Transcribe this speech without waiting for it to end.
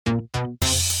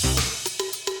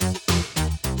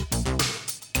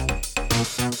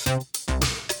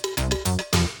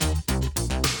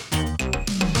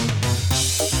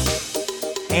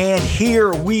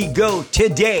here we go.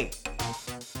 Today,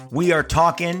 we are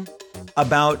talking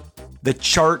about the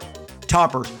chart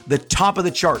toppers, the top of the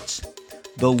charts,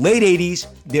 the late 80s,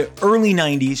 the early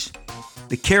 90s,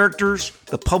 the characters,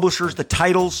 the publishers, the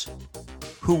titles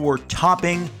who were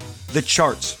topping the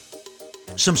charts.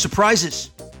 Some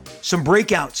surprises, some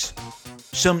breakouts,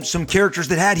 some characters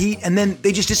that had heat and then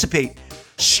they just dissipate.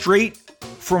 Straight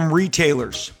from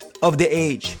retailers of the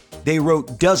age. They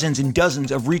wrote dozens and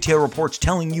dozens of retail reports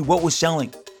telling you what was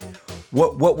selling.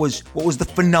 What was the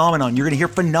phenomenon? You're going to hear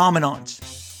phenomenons.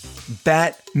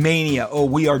 Batmania. Oh,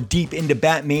 we are deep into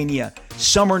Batmania.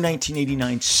 Summer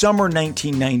 1989, summer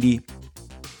 1990.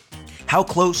 How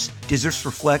close does this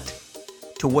reflect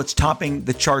to what's topping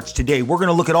the charts today? We're going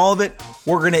to look at all of it.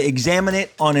 We're going to examine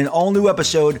it on an all-new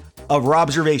episode of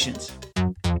Robservations.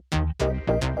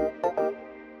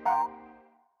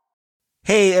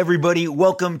 Hey everybody,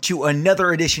 welcome to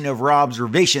another edition of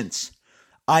Robservations.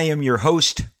 I am your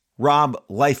host, Rob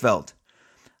Liefeld.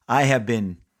 I have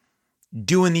been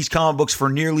doing these comic books for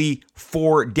nearly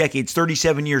 4 decades,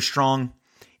 37 years strong,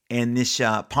 and this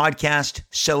podcast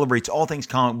celebrates all things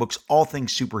comic books, all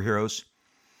things superheroes,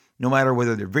 no matter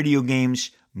whether they're video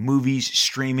games, movies,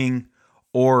 streaming,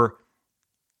 or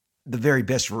the very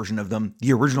best version of them,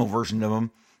 the original version of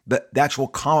them, the actual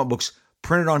comic books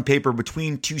printed on paper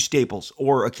between two staples,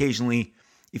 or occasionally,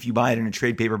 if you buy it in a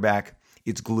trade paperback,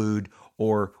 it's glued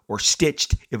or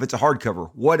stitched if it's a hardcover,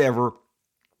 whatever.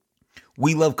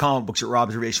 We love comic books at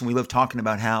Robservation. We love talking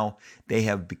about how they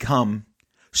have become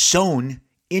sewn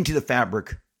into the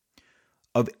fabric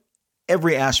of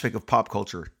every aspect of pop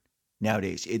culture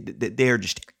nowadays. They are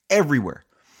just everywhere.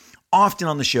 Often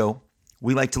on the show,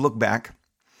 we like to look back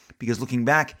because looking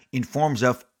back informs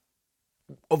us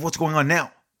of what's going on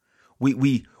now.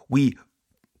 We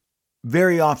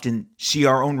very often see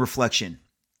our own reflection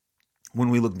when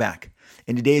we look back.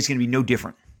 And today is going to be no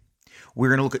different. We're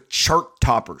going to look at chart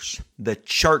toppers, the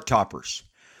chart toppers,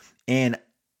 and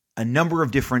a number of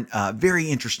different, very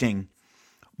interesting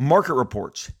market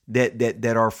reports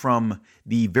that are from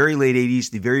the very late 80s,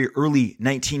 the very early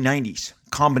 1990s,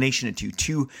 combination of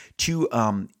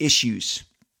two issues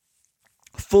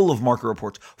full of market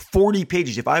reports, 40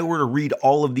 pages. If I were to read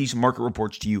all of these market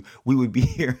reports to you, we would be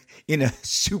here in a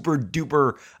super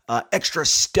duper extra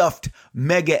stuffed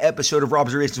mega episode of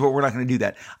Robservations, but we're not going to do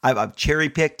that. I've cherry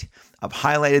picked, I've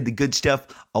highlighted the good stuff,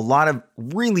 a lot of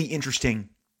really interesting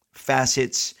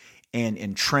facets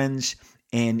and trends,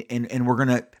 and we're going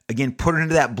to, again, put it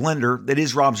into that blender that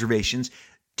is Robservations,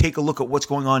 take a look at what's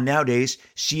going on nowadays,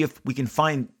 see if we can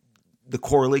find the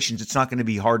correlations. It's not going to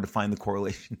be hard to find the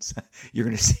correlations. You're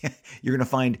going to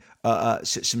find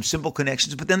some simple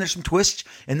connections, but then there's some twists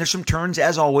and there's some turns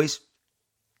as always.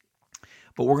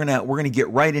 But we're going to get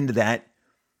right into that.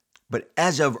 But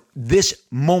as of this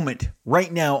moment,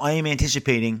 right now, I am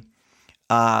anticipating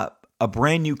a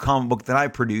brand new comic book that I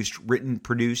produced, written,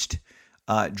 produced,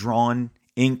 drawn,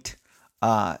 inked,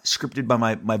 scripted by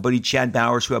my buddy Chad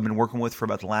Bowers, who I've been working with for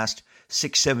about the last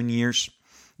 6-7 years.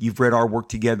 You've read our work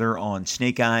together on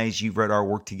Snake Eyes. You've read our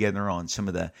work together on some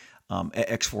of the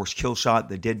X-Force Killshot,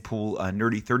 the Deadpool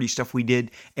Nerdy 30 stuff we did,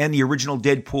 and the original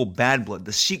Deadpool Bad Blood,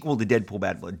 the sequel to Deadpool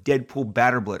Bad Blood, Deadpool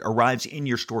Badder Blood, arrives in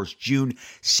your stores June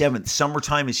 7th.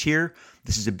 Summertime is here.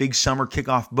 This is a big summer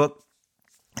kickoff book.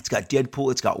 It's got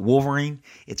Deadpool, it's got Wolverine,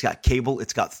 it's got Cable,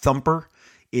 it's got Thumper,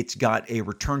 it's got a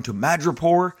return to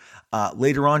Madripoor.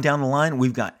 Later on down the line,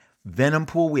 we've got Venom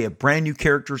Pool. We have brand new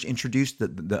characters introduced,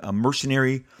 a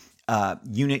mercenary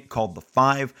unit called the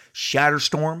Five.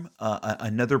 Shatterstorm,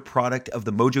 another product of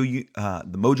the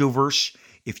Mojoverse.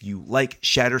 If you like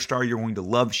Shatterstar, you're going to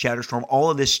love Shatterstorm.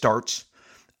 All of this starts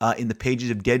in the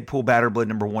pages of Deadpool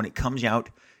Batterblood #1. It comes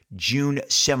out June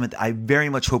 7th. I very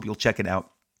much hope you'll check it out.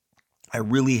 I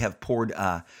really have poured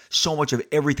so much of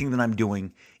everything that I'm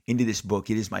doing into this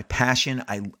book. It is my passion.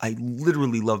 I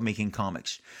literally love making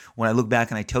comics. When I look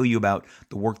back and I tell you about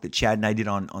the work that Chad and I did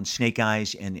on Snake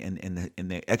Eyes and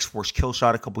the X-Force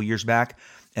Killshot a couple years back,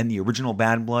 and the original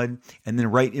Bad Blood, and then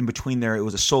right in between there, it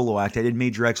was a solo act. I did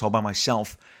Major X all by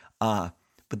myself. But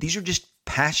these are just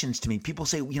passions to me. People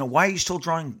say, why are you still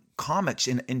drawing comics?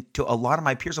 And to a lot of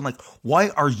my peers, I'm like, why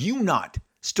are you not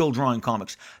still drawing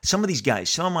comics? Some of these guys,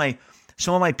 some of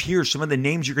my peers, some of the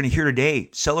names you're going to hear today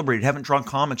celebrated haven't drawn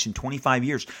comics in 25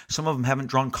 years. Some of them haven't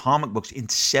drawn comic books in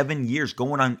 7 years,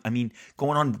 going on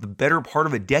the better part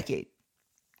of a decade.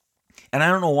 And I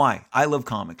don't know why. I love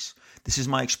comics. This is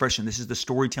my expression. This is the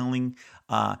storytelling.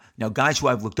 Now, guys who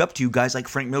I've looked up to, guys like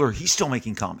Frank Miller, he's still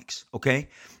making comics, okay?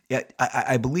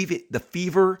 I believe it. The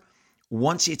fever,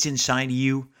 once it's inside of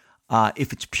you,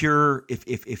 If it's pure, if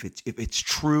it's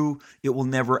true, it will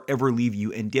never ever leave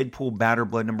you. And Deadpool Batter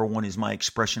Blood #1 is my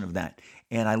expression of that.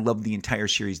 And I love the entire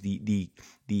series. The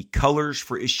colors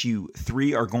for issue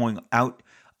 3 are going out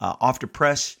off to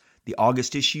press. The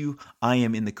August issue, I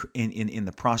am in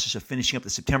the process of finishing up the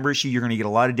September issue. You're going to get a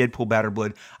lot of Deadpool Batter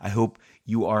Blood. I hope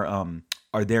you are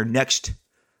there next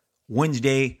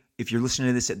Wednesday. If you're listening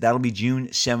to this, that'll be June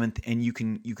 7th, and you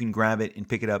can grab it and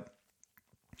pick it up.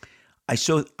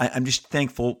 I'm just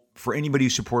thankful for anybody who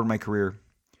supported my career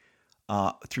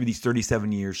through these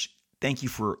 37 years. Thank you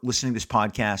for listening to this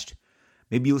podcast.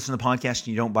 Maybe you listen to the podcast and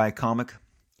you don't buy a comic.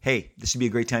 Hey, this would be a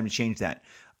great time to change that.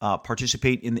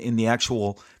 Participate in the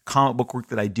actual comic book work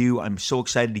that I do. I'm so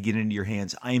excited to get into your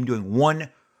hands. I am doing one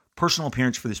personal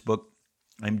appearance for this book.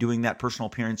 I'm doing that personal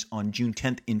appearance on June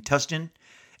 10th in Tustin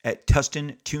at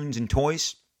Tustin Tunes and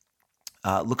Toys.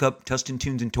 Look up Tustin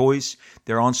Tunes and Toys.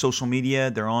 They're on social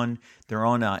media. They're on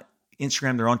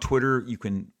Instagram. They're on Twitter. You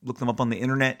can look them up on the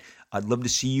internet. I'd love to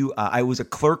see you. I was a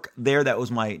clerk there. That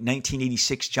was my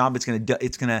 1986 job. It's gonna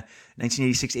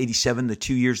 1986, 87, the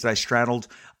 2 years that I straddled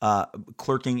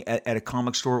clerking at a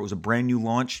comic store. It was a brand new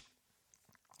launch.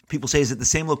 People say, is it the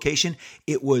same location?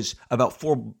 It was about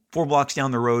four blocks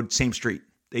down the road, same street.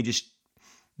 They just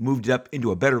moved it up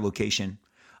into a better location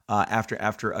after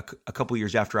a couple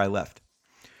years after I left.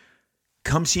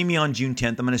 Come see me on June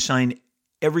 10th. I'm going to sign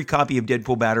every copy of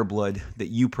Deadpool Batter Blood that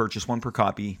you purchase, one per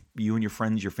copy, you and your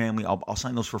friends, your family. I'll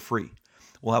sign those for free.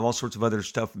 We'll have all sorts of other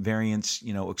stuff, variants,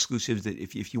 exclusives that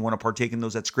if you want to partake in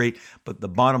those, that's great. But the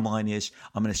bottom line is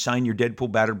I'm going to sign your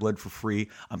Deadpool Batter Blood for free.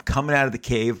 I'm coming out of the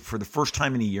cave for the first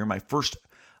time in a year, my first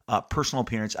personal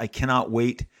appearance. I cannot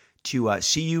wait to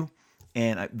see you,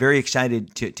 and I'm very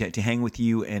excited to hang with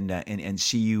you and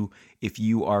see you if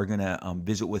you are going to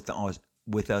visit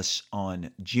with us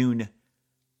on June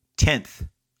 10th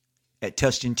at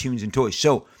Tustin Tunes and Toys.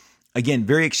 So again,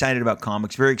 very excited about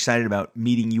comics, very excited about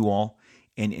meeting you all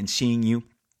and seeing you.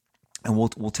 And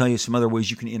we'll tell you some other ways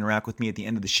you can interact with me at the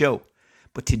end of the show.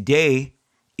 But today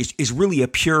is really a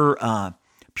pure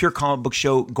comic book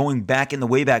show going back in the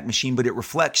Wayback Machine, but it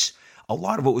reflects a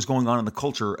lot of what was going on in the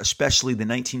culture, especially the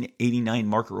 1989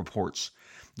 market reports.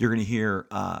 You're going to hear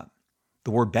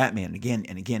the word Batman again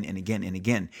and again and again and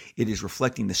again. It is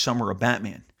reflecting the summer of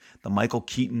Batman, the Michael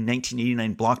Keaton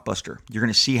 1989 blockbuster. You're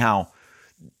going to see how,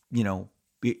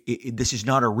 this is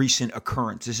not a recent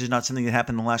occurrence. This is not something that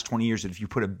happened in the last 20 years, that if you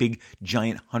put a big,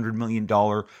 giant $100 million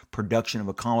production of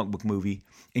a comic book movie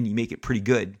and you make it pretty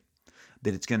good,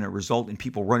 that it's going to result in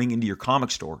people running into your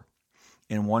comic store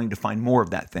and wanting to find more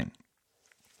of that thing.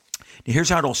 Now, here's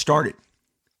how it all started.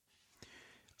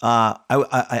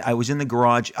 I was in the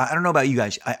garage. I don't know about you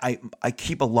guys. I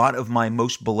keep a lot of my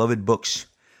most beloved books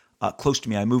close to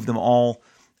me. I moved them all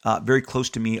very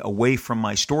close to me, away from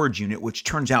my storage unit, which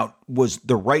turns out was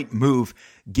the right move,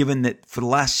 given that for the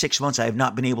last 6 months I have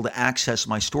not been able to access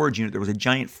my storage unit. There was a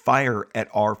giant fire at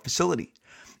our facility,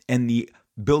 and the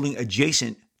building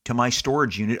adjacent to my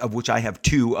storage unit, of which I have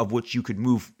 2, of which you could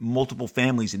move multiple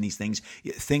families in these things.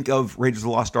 Think of Raiders of the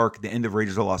Lost Ark, the end of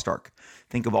Raiders of the Lost Ark.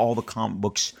 Think of all the comic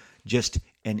books, just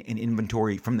an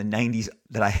inventory from the 90s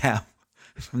that I have,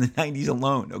 from the 90s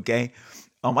alone, okay?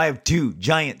 I have 2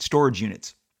 giant storage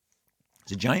units.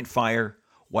 It's a giant fire,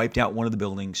 wiped out one of the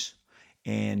buildings,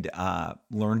 and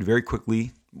learned very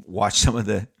quickly, watched some of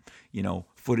the,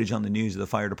 footage on the news of the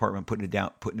fire department putting it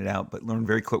out, but learned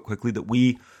very quickly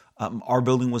that our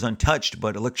building was untouched,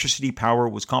 but electricity power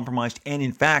was compromised, and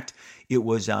in fact, it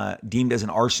was deemed as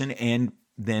an arson, and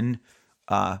then,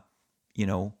 fell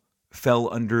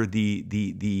under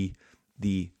the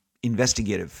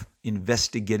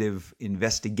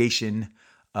investigation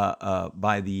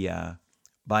by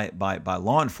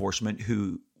law enforcement,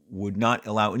 who would not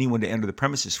allow anyone to enter the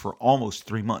premises for almost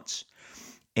 3 months.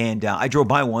 And I drove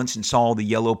by once and saw the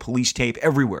yellow police tape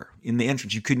everywhere in the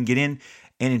entrance. You couldn't get in.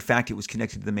 And in fact, it was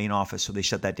connected to the main office, so they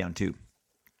shut that down too.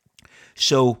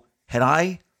 So had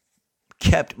I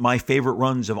kept my favorite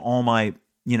runs of all my,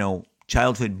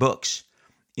 childhood books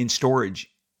in storage,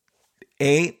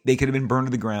 A, they could have been burned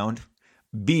to the ground.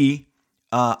 B,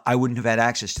 I wouldn't have had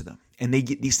access to them. And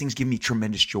these things give me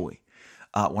tremendous joy.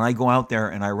 When I go out there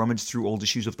and I rummage through old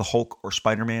issues of the Hulk or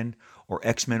Spider-Man or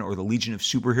X-Men or the Legion of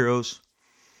Superheroes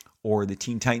or the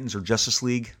Teen Titans or Justice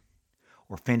League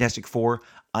or Fantastic Four,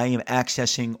 I am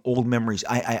accessing old memories.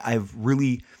 I've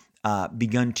really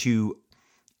begun to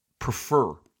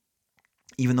prefer,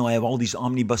 even though I have all these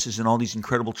omnibuses and all these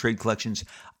incredible trade collections,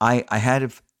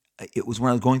 it was when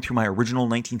I was going through my original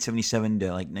 1977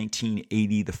 to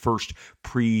 1980, the first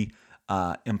pre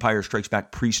Empire Strikes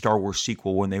Back pre-Star Wars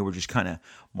sequel, when they were just kind of,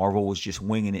 Marvel was just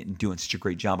winging it and doing such a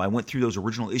great job. I went through those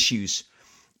original issues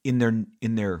in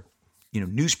their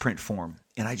newsprint form,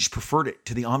 and I just preferred it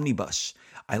to the omnibus.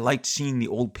 I liked seeing the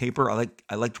old paper.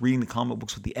 I liked reading the comic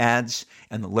books with the ads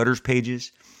and the letters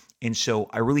pages. And so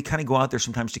I really kind of go out there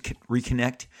sometimes to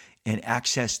reconnect and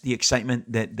access the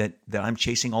excitement that I'm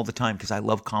chasing all the time, because I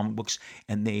love comic books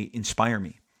and they inspire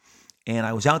me. And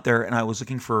I was out there and I was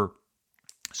looking for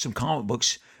some comic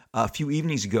books a few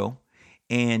evenings ago,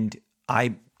 and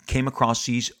I came across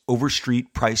these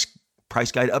Overstreet Price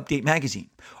Guide Update magazine.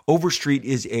 Overstreet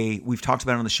is we've talked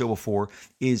about it on the show before,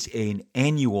 is an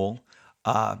annual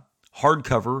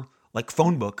hardcover, like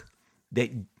phone book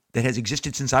that has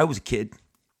existed since I was a kid.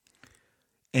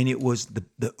 And it was the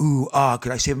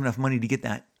could I save enough money to get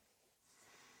that?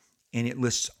 And it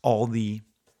lists all the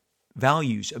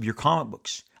values of your comic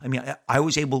books. I mean, I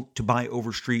was able to buy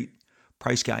Overstreet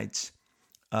price guides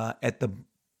at the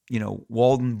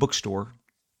Walden bookstore.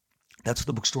 That's what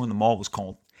the bookstore in the mall was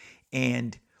called.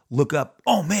 And look up,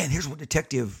 oh man, here's what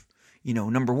Detective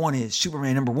number 1 is,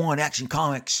 Superman number 1, Action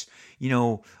Comics,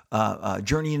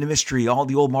 Journey into Mystery, all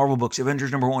the old Marvel books,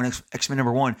 Avengers number 1, X-Men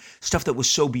number 1, stuff that was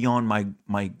so beyond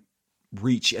my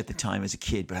reach at the time as a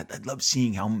kid. But I loved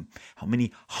seeing how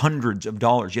many hundreds of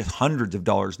dollars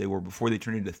they were before they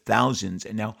turned into thousands,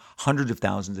 and now hundreds of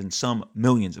thousands and some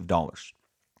millions of dollars.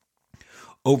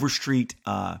 Overstreet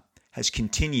has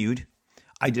continued.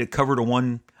 I did a cover to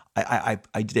one. I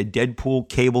did a Deadpool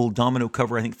Cable Domino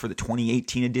cover, I think, for the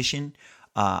 2018 edition.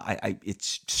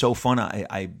 It's so fun.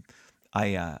 It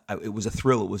was a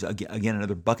thrill. It was again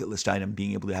another bucket list item,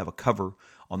 being able to have a cover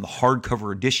on the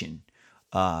hardcover edition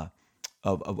of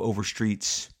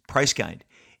Overstreet's price guide,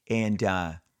 and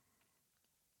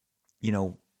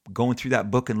going through that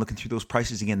book and looking through those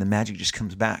prices again, the magic just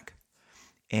comes back.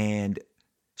 And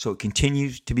so it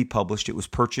continues to be published. It was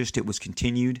purchased. It was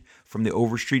continued from the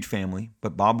Overstreet family,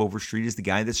 but Bob Overstreet is the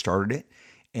guy that started it,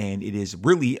 and it is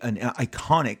really an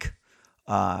iconic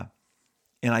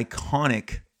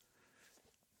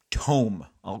tome.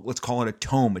 Let's call it a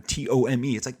tome, a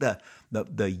T-O-M-E. It's like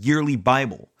the yearly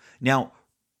Bible. Now,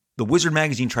 the Wizard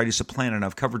magazine tried to supplant it, and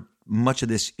I've covered much of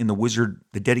this in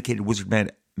the dedicated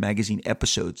Wizard magazine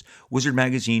episodes. Wizard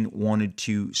magazine wanted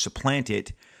to supplant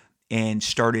it and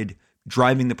started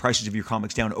driving the prices of your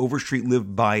comics down. Overstreet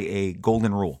lived by a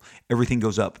golden rule. Everything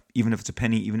goes up, even if it's a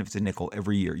penny, even if it's a nickel,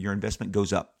 every year. Your investment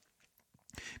goes up.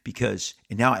 And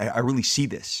now I really see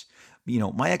this.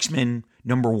 My X-Men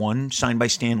number 1, signed by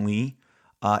Stan Lee,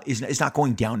 is not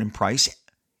going down in price.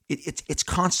 It's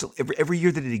constant. Every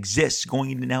year that it exists, going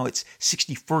into now its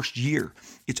 61st year,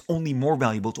 it's only more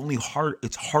valuable.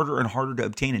 It's harder and harder to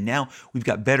obtain. And now we've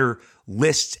got better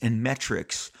lists and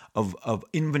metrics of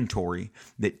inventory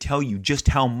that tell you just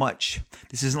how much.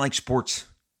 This isn't like sports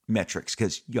metrics,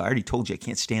 because I already told you I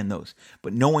can't stand those.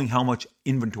 But knowing how much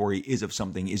inventory is of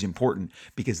something is important,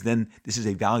 because then this is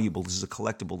a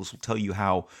collectible. This will tell you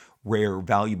how rare,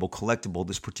 valuable, collectible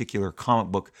this particular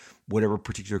comic book, whatever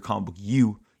particular comic book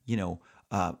you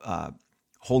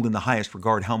hold in the highest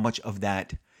regard, how much of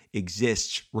that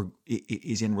exists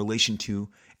is in relation to,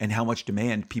 and how much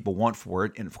demand people want for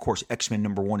it. And of course, X-Men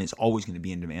number 1 is always going to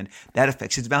be in demand. That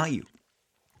affects its value.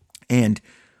 And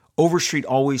Overstreet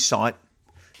always sought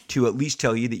to at least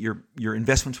tell you that your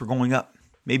investments were going up.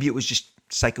 Maybe it was just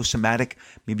psychosomatic.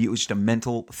 Maybe it was just a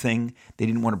mental thing. They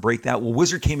didn't want to break that. Well,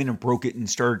 Wizard came in and broke it and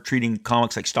started treating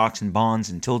comics like stocks and bonds,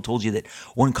 until it told you that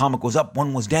one comic was up,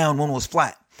 one was down, one was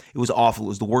flat. It was awful. It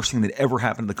was the worst thing that ever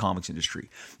happened to the comics industry.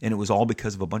 And it was all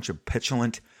because of a bunch of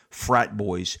petulant frat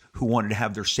boys who wanted to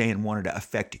have their say and wanted to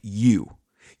affect you.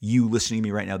 You listening to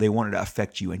me right now, they wanted to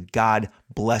affect you. And God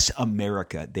bless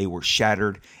America. They were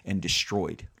shattered and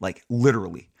destroyed. Like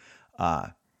literally.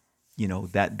 That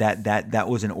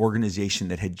was an organization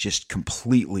that had just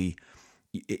completely,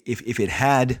 if it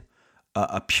had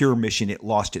a pure mission, it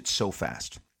lost it so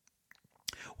fast.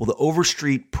 Well, the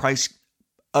Overstreet Price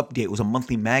Update was a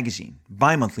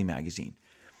bi-monthly magazine.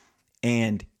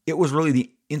 And it was really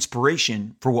the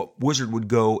inspiration for what Wizard would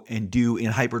go and do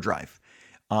in hyperdrive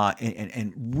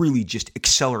and really just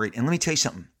accelerate. And let me tell you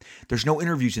something. There's no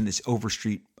interviews in this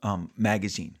Overstreet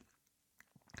magazine.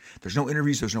 There's no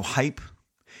interviews. There's no hype.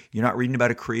 You're not reading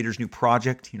about a creator's new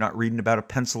project. You're not reading about a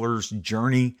penciler's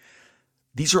journey.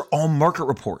 These are all market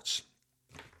reports.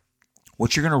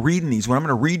 What you're going to read in these, what I'm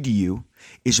going to read to you,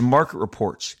 is market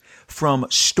reports from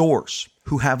stores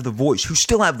who have the voice, who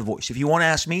still have the voice. If you want to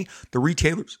ask me, the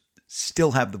retailers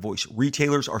still have the voice.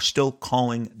 Retailers are still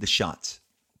calling the shots.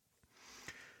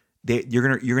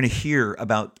 You're going to hear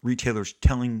about retailers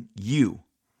telling you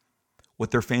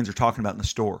what their fans are talking about in the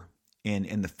store.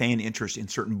 and the fan interest in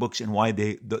certain books and why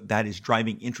that is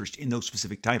driving interest in those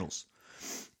specific titles,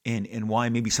 and why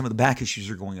maybe some of the back issues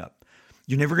are going up.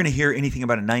 You're never going to hear anything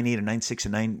about a 9.8, a 9.6, a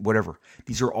 9 whatever.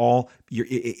 These are all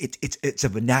it's a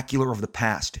vernacular of the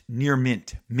past. Near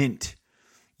mint,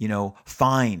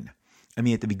 fine. I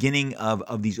mean, at the beginning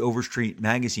of these Overstreet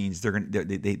magazines,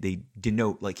 they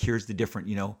denote, like, here's the different,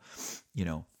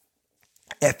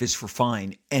 F is for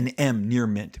fine, NM, near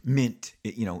mint. Mint,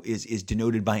 is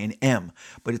denoted by an M,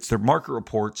 but it's their market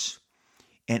reports.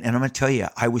 And I'm going to tell you,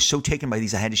 I was so taken by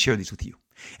these, I had to share these with you.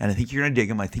 And I think you're going to dig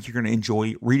them. I think you're going to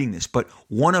enjoy reading this. But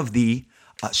one of the,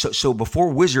 so before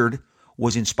Wizard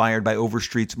was inspired by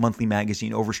Overstreet's monthly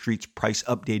magazine, Overstreet's Price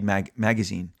Update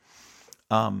magazine,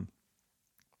 it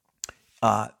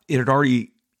had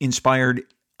already inspired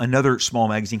another small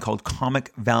magazine called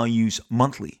Comic Values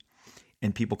Monthly.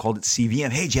 And people called it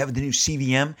CVM. Hey, did you have the new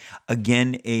CVM?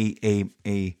 Again,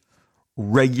 a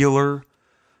regular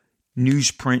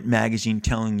newsprint magazine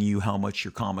telling you how much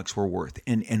your comics were worth.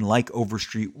 And like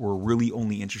Overstreet, we're really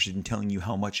only interested in telling you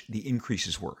how much the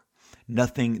increases were.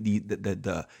 Nothing,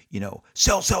 the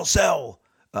sell,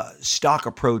 stock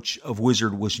approach of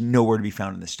Wizard was nowhere to be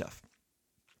found in this stuff.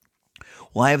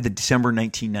 Well, I have the December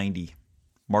 1990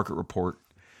 market report,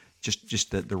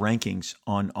 just the rankings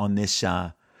on this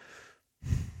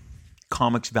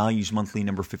Comics Values Monthly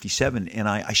number 57. And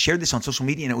I shared this on social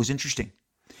media, and it was interesting.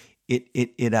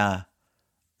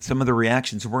 Some of the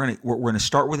reactions. We're gonna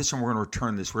start with this, and we're gonna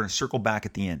return to this. We're gonna circle back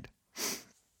at the end.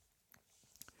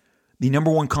 The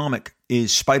number one comic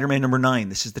is Spider-Man number 9.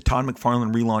 This is the Todd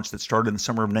McFarlane relaunch that started in the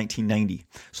summer of 1990.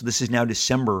 So this is now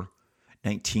December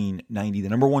 1990. The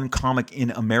number one comic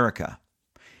in America.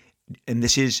 And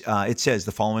this is, it says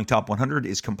the following top 100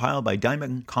 is compiled by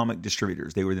Diamond Comic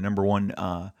Distributors. They were the number one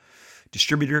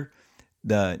distributor.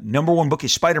 The number one book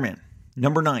is Spider-Man.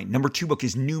 Number 9. Number 2 book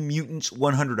is New Mutants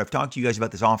 100. I've talked to you guys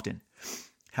about this often.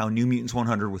 How New Mutants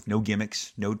 100 with no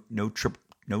gimmicks, no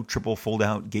triple fold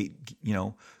out gate,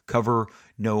 cover,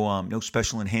 no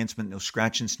special enhancement, no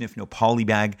scratch and sniff, no poly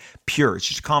bag, pure. It's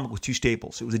just a comic with 2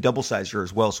 staples. It was a double sizer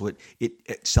as well, so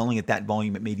it selling at that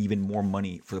volume, it made even more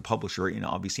money for the publisher.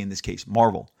 Obviously in this case,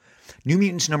 Marvel. New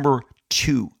Mutants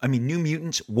New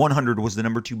Mutants 100 was the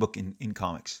number 2 book in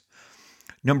comics.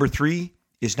 Number 3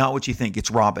 is not what you think.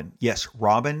 It's Robin. Yes,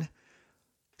 Robin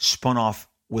spun off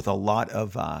with a lot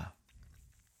of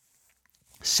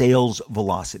sales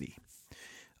velocity.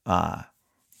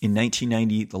 In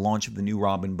 1990, the launch of the new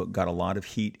Robin book got a lot of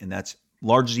heat, and that's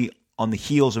largely on the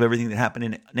heels of everything that happened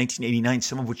in 1989,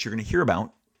 some of which you're going to hear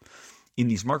about in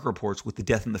these market reports with the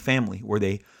Death in the Family, where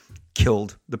they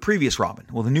killed the previous Robin.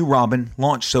 Well, the new Robin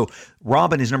launched. So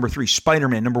Robin is number 3.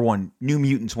 Spider-Man, number 1. New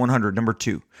Mutants, 100, number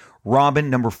 2. Robin,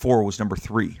 number 4, was number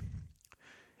 3.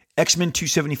 X-Men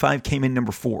 275 came in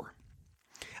number 4.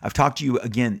 I've talked to you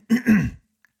again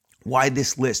why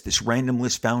this random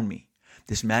list found me.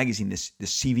 This magazine, this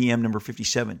CVM number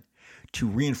 57, to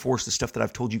reinforce the stuff that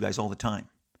I've told you guys all the time.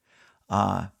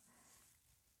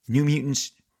 New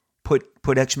Mutants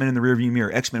put X-Men in the rearview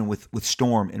mirror. X-Men with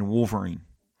Storm and Wolverine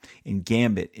and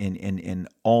Gambit and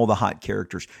all the hot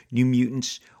characters. New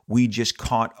Mutants, we just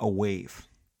caught a wave.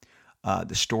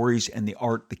 The stories and the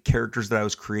art, the characters that I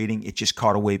was creating, it just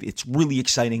caught a wave. It's really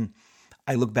exciting.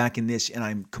 I look back in this and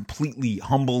I'm completely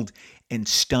humbled and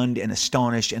stunned and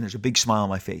astonished, and there's a big smile on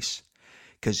my face.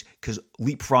 Because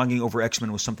leapfrogging over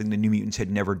X-Men was something the New Mutants had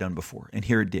never done before, and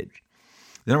here it did.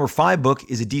 The number 5 book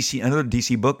is another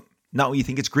DC book. Not what you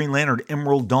think. It's Green Lantern,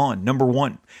 Emerald Dawn, number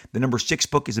 1. The number 6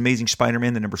 book is Amazing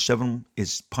Spider-Man. The number 7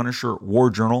 is Punisher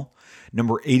War Journal.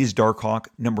 Number 8 is Darkhawk.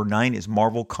 Number 9 is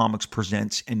Marvel Comics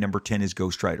Presents, and number 10 is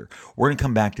Ghost Rider. We're going to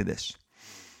come back to this.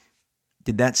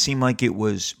 Did that seem like it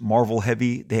was Marvel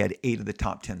heavy? They had 8 of the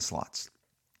top 10 slots.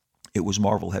 It was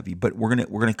Marvel heavy, but we're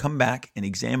gonna come back and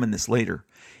examine this later,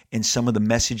 and some of the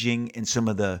messaging and some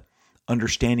of the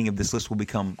understanding of this list will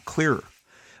become clearer.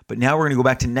 But now we're gonna go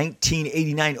back to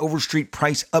 1989 Overstreet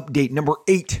Price Update number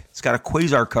 8. It's got a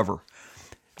Quasar cover.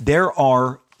 There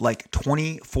are like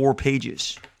 24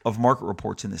 pages of market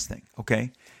reports in this thing.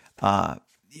 Okay,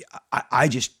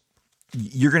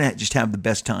 you're gonna just have the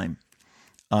best time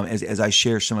as I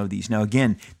share some of these. Now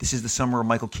again, this is the summer of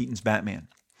Michael Keaton's Batman.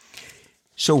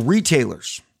 So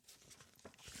retailers,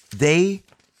 they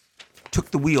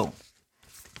took the wheel.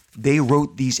 They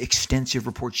wrote these extensive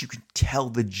reports. You could tell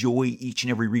the joy each and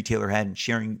every retailer had in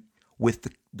sharing with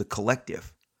the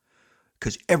collective,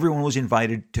 because everyone was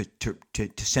invited to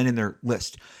send in their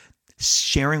list,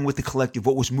 sharing with the collective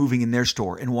what was moving in their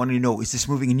store and wanting to know, is this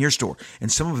moving in your store?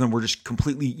 And some of them were just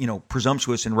completely,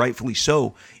 presumptuous, and rightfully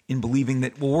so, in believing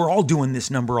that, well, we're all doing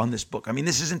this number on this book. I mean,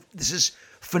 this is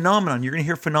Phenomenon. You're going to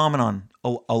hear Phenomenon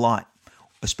a lot,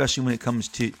 especially when it comes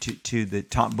to the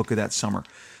top book of that summer.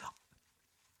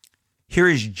 Here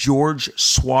is George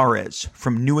Suarez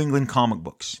from New England Comic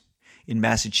Books in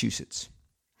Massachusetts.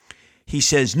 He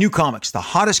says, new comics. The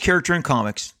hottest character in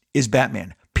comics is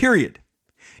Batman, period.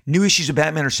 New issues of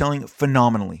Batman are selling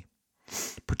phenomenally,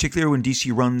 particularly when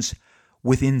DC runs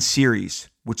within series,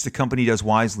 which the company does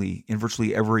wisely in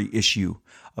virtually every issue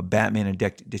of Batman and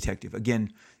Detective.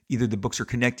 Again, either the books are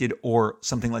connected or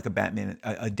something like a Batman,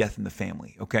 a Death in the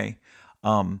Family, okay?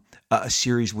 A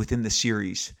series within the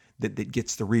series that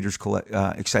gets the readers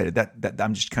excited. That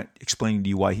I'm just kind of explaining to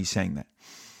you why he's saying that.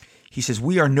 He says,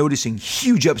 we are noticing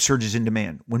huge upsurges in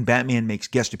demand when Batman makes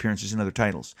guest appearances in other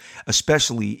titles,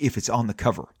 especially if it's on the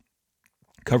cover.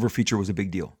 Cover feature was a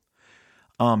big deal.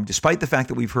 Despite the fact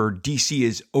that we've heard DC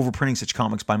is overprinting such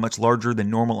comics by much larger than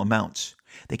normal amounts,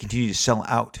 they continue to sell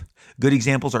out. Good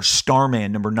examples are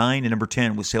Starman number 9 and number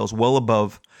 10 with sales well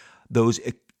above those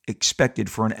expected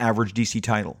for an average DC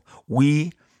title.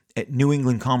 We at New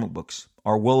England Comic Books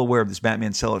are well aware of this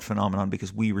Batman sellout phenomenon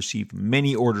because we receive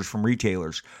many orders from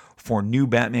retailers for new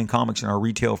Batman comics in our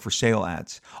retail for sale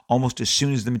ads almost as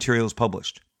soon as the material is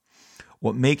published.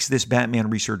 What makes this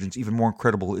Batman resurgence even more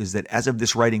incredible is that as of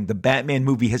this writing, the Batman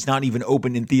movie has not even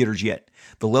opened in theaters yet.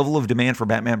 The level of demand for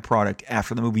Batman product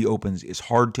after the movie opens is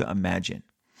hard to imagine.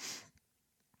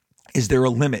 Is there a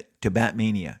limit to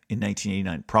Batmania in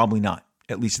 1989? Probably not,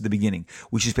 at least at the beginning.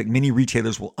 We suspect many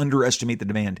retailers will underestimate the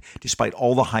demand despite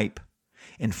all the hype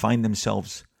and find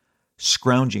themselves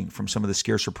scrounging from some of the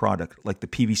scarcer product, like the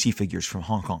PVC figures from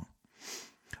Hong Kong.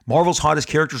 Marvel's hottest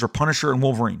characters are Punisher and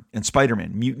Wolverine and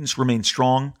Spider-Man. Mutants remain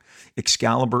strong.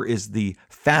 Excalibur is the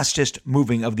fastest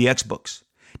moving of the X-books.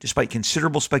 Despite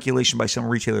considerable speculation by some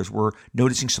retailers, we're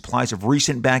noticing supplies of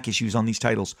recent back issues on these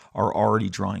titles are already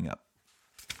drying up.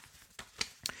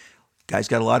 Guy's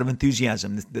got a lot of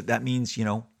enthusiasm. That means,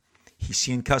 he's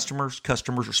seeing customers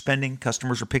are spending,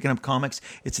 customers are picking up comics.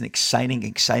 It's an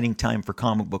exciting time for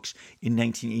comic books in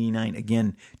 1989.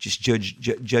 Again, just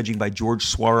judging by George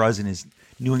Suarez and his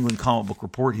New England Comic Book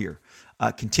Report here.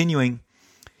 Continuing,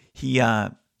 he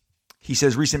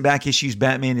says recent back issues,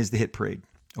 Batman is the hit parade.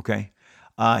 Okay.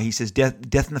 He says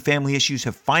Death in the Family issues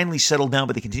have finally settled down,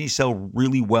 but they continue to sell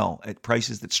really well at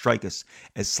prices that strike us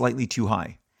as slightly too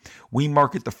high. We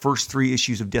market the first 3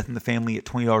 issues of Death in the Family at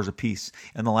 $20 a piece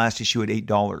and the last issue at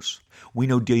 $8. We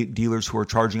know dealers who are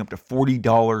charging up to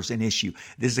 $40 an issue.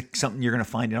 This is something you're going to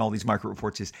find in all these market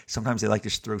reports is sometimes they like to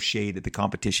throw shade at the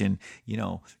competition,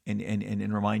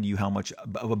 and remind you how much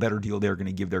of a better deal they're going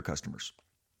to give their customers.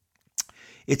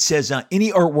 It says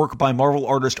any artwork by Marvel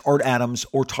artist Art Adams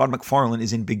or Todd McFarlane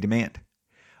is in big demand.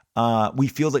 We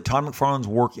feel that Todd McFarlane's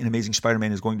work in Amazing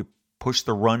Spider-Man is going to push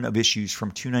the run of issues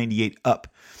from 298 up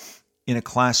in a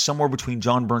class somewhere between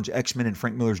John Byrne's X-Men and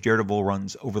Frank Miller's Daredevil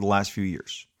runs over the last few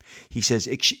years. He says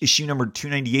issue number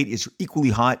 298 is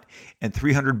equally hot, and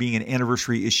 300 being an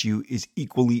anniversary issue is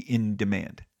equally in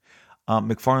demand.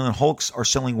 McFarlane Hulks are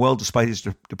selling well despite his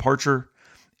departure,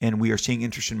 and we are seeing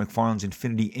interest in McFarlane's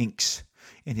Infinity Inks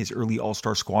and his early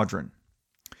All-Star Squadron.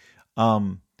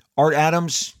 Art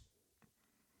Adams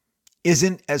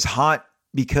isn't as hot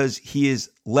because he is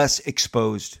less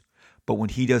exposed, but when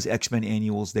he does X-Men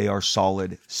annuals, they are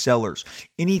solid sellers.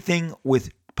 Anything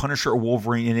with Punisher or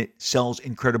Wolverine in it sells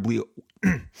incredibly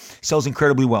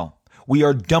well. We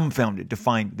are dumbfounded to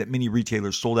find that many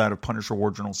retailers sold out of Punisher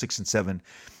War Journal 6 and 7,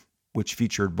 which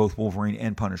featured both Wolverine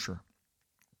and Punisher.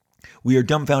 We are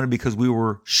dumbfounded because we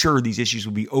were sure these issues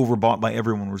would be overbought by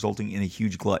everyone, resulting in a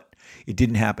huge glut. It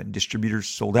didn't happen. Distributors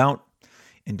sold out,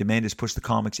 and demand has pushed the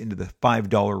comics into the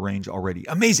 $5 range already.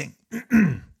 Amazing.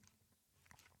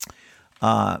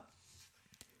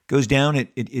 Goes down.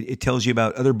 It tells you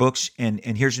about other books. And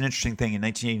here's an interesting thing in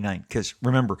 1989. Because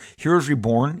remember, Heroes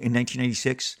Reborn in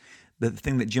 1996, the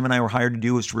thing that Jim and I were hired to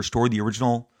do was to restore the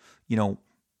original,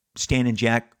 Stan and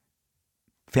Jack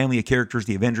family of characters,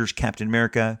 the Avengers, Captain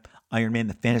America, Iron Man,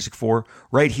 the Fantastic Four.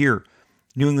 Right here,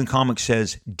 New England Comics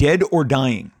says, Dead or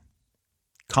Dying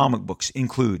comic books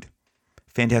include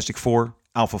Fantastic Four,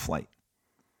 Alpha Flight.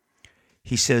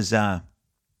 He says,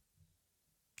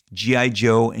 G.I.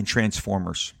 Joe and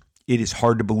Transformers. It is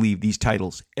hard to believe these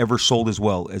titles ever sold as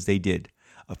well as they did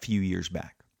a few years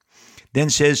back. Then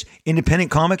says,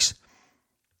 independent comics,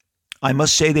 I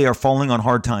must say they are falling on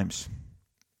hard times.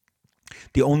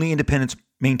 The only independents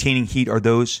maintaining heat are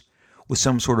those with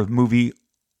some sort of movie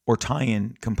or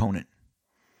tie-in component.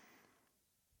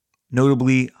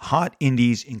 Notably, hot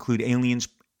indies include Aliens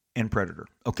and Predator.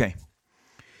 Okay.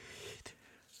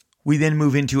 We then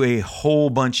move into a whole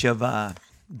bunch of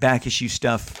back issue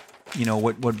stuff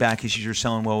what back issues are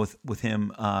selling well with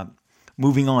him.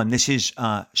 Moving on, this is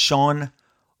Sean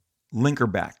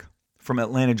Linkerback from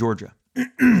Atlanta, Georgia.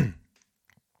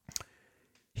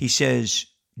 He says,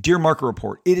 "Dear Market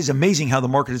Report, it is amazing how the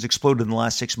market has exploded in the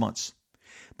last 6 months.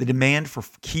 The demand for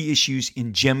key issues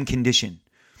in gem condition.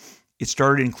 It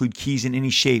started to include keys in any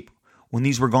shape. When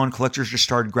these were gone, collectors just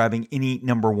started grabbing any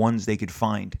number ones they could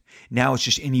find. Now it's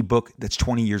just any book that's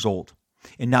 20 years old.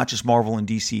 And not just Marvel and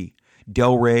DC.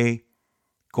 Del Rey,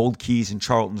 Gold Keys, and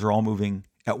Charlton's are all moving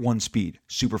at one speed,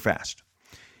 super fast.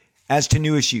 As to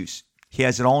new issues, he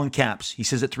has it all in caps. He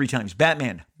says it 3 times.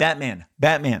 Batman, Batman,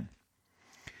 Batman.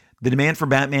 The demand for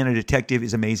Batman and Detective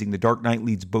is amazing. The Dark Knight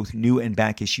leads both new and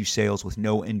back issue sales with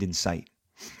no end in sight.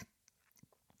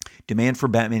 Demand for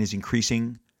Batman is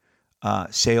increasing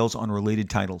sales on related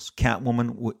titles.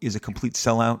 Catwoman is a complete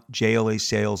sellout. JLA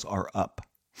sales are up."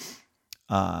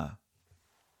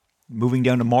 Moving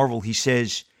down to Marvel, he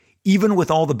says, "Even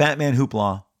with all the Batman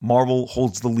hoopla, Marvel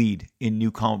holds the lead in new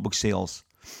comic book sales,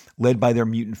 led by their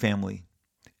mutant family.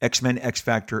 X-Men,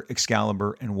 X-Factor,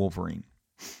 Excalibur, and Wolverine."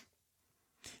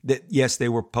 Yes, they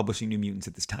were publishing New Mutants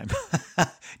at this time.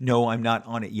 No, I'm not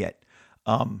on it yet.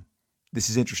 This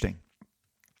is interesting.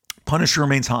 Punisher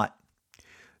remains hot.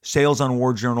 Sales on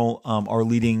War Journal are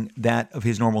leading that of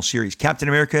his normal series. Captain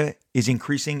America is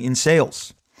increasing in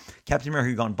sales. Captain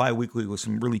America gone bi-weekly with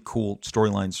some really cool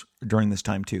storylines during this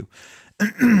time too.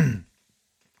 The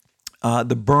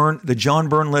John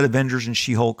Byrne-led Avengers and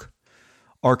She-Hulk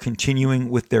are continuing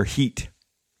with their heat.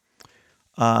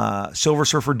 Silver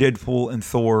Surfer, Deadpool, and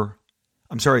Thor.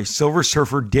 I'm sorry, Silver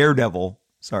Surfer, Daredevil.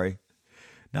 Sorry,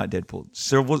 not Deadpool.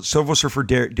 Silver Surfer,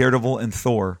 Daredevil, and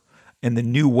Thor, and the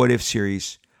new What If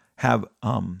series have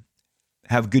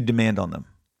good demand on them.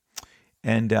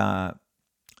 And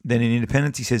then in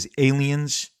Independence, he says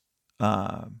Aliens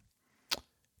and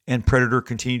Predator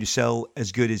continue to sell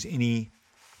as good as any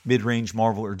mid-range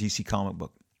Marvel or DC comic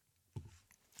book.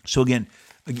 So again,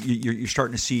 you're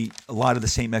starting to see a lot of the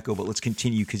same echo, but let's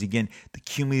continue because again, the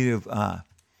cumulative,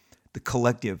 the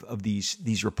collective of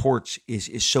these reports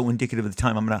is so indicative of the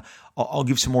time. I'll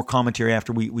give some more commentary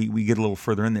after we get a little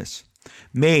further in this.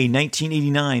 May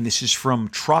 1989. This is from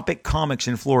Tropic Comics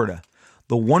in Florida.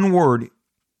 The one word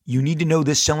you need to know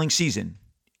this selling season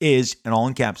is, and all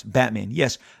in caps, Batman.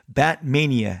 Yes,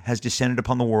 Batmania has descended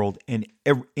upon the world, and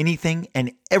anything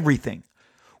and everything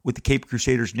with the Cape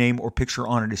Crusaders name or picture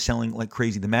on it is selling like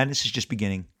crazy. The madness is just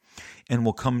beginning and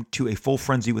will come to a full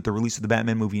frenzy with the release of the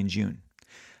Batman movie in June.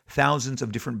 Thousands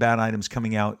of different Bat items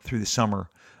coming out through the summer.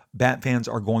 Bat fans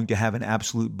are going to have an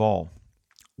absolute ball.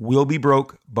 We'll be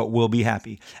broke, but we'll be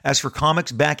happy. As for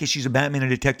comics, back issues of Batman and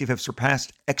Detective have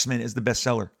surpassed X-Men as the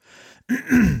bestseller.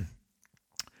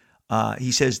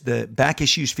 He says the back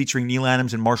issues featuring Neil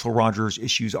Adams and Marshall Rogers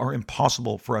issues are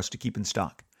impossible for us to keep in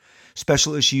stock.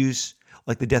 Special issues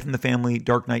like The Death in the Family,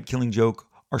 Dark Knight, Killing Joke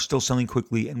are still selling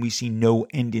quickly, and we see no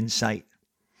end in sight.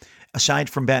 Aside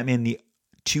from Batman, the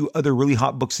 2 other really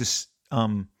hot books this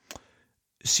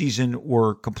season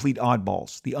were complete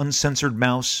oddballs. The Uncensored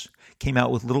Mouse came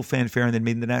out with little fanfare and then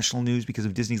made the national news because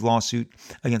of Disney's lawsuit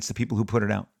against the people who put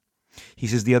it out. He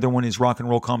says the other one is Rock and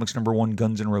Roll Comics #1,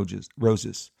 Guns N'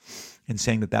 Roses, and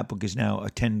saying that book is now a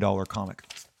 $10 comic.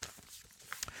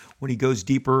 When he goes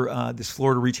deeper, this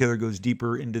Florida retailer goes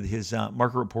deeper into his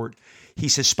market report. He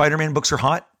says Spider-Man books are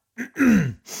hot.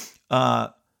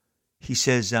 He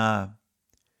says my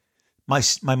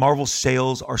Marvel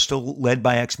sales are still led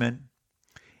by X-Men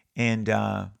and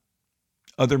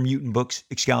other mutant books,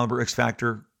 Excalibur,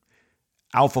 X-Factor,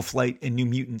 Alpha Flight, and New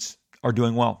Mutants are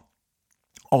doing well.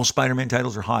 All Spider-Man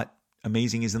titles are hot.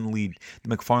 Amazing is in the lead. The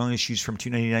McFarlane issues from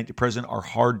 $2.99 to present are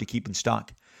hard to keep in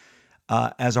stock,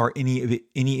 as are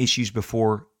any issues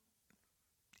before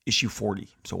issue 40.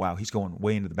 So wow, he's going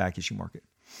way into the back issue market.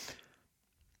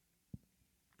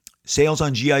 Sales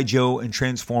on G.I. Joe and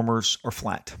Transformers are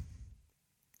flat.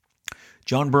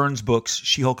 John Byrne's books,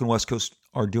 She-Hulk and West Coast,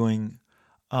 are doing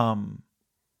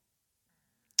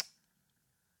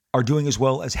as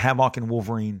well as Havoc and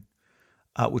Wolverine,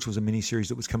 which was a miniseries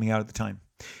that was coming out at the time.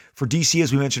 For DC,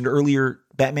 as we mentioned earlier,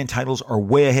 Batman titles are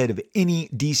way ahead of any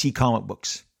DC comic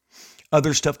books.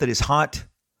 Other stuff that is hot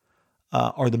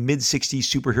are the mid-60s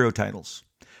superhero titles.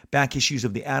 Back issues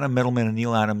of the Atom, Metal Man, and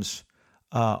Neil Adams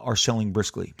are selling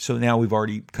briskly. So now we've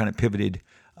already kind of pivoted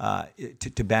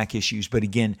to back issues. But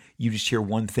again, you just hear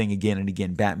one thing again and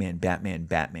again, Batman, Batman,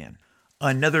 Batman.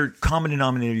 Another common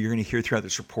denominator you're going to hear throughout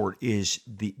this report is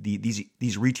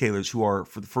these retailers who are,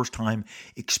 for the first time,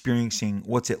 experiencing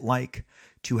what's it like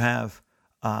to have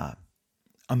a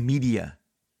media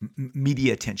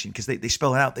attention, because they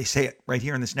spell it out. They say it right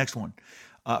here in this next one.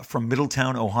 from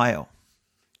Middletown, Ohio.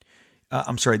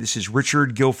 I'm sorry, this is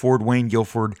Richard Guilford, Wayne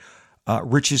Guilford,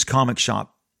 Rich's Comic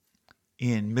Shop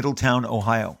in Middletown,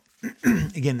 Ohio.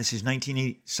 Again, this is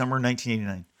summer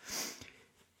 1989.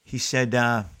 He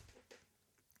said,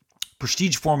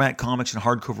 prestige format comics and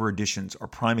hardcover editions are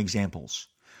prime examples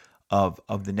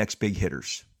of the next big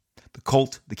hitters. The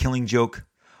Cult, The Killing Joke,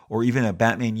 or even a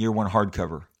Batman Year One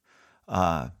hardcover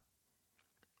are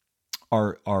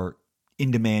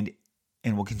in demand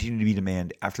and will continue to be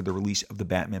demand after the release of the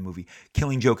Batman movie.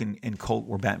 Killing Joke and Cult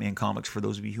were Batman comics, for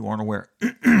those of you who aren't aware.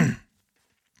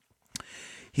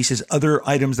 He says other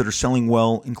items that are selling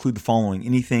well include the following: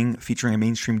 anything featuring a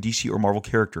mainstream DC or Marvel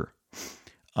character,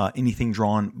 anything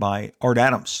drawn by Art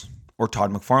Adams or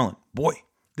Todd McFarlane. Boy,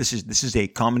 this is a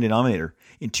common denominator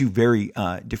in two very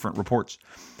different reports.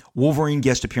 Wolverine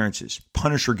guest appearances,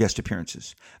 Punisher guest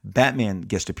appearances, Batman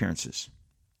guest appearances.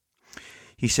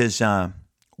 He says,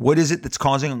 what is it that's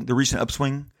causing the recent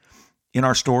upswing in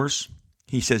our stores?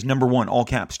 He says, number one, all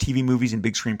caps, TV movies and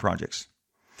big screen projects.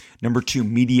 Number two,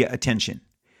 media attention.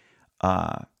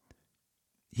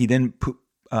 He then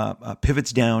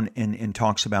pivots down and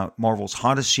talks about Marvel's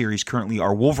hottest series currently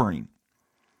are Wolverine,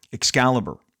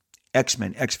 Excalibur,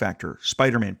 X-Men, X-Factor,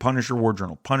 Spider-Man, Punisher, War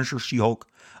Journal, Punisher, She-Hulk,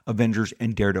 Avengers,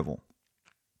 and Daredevil.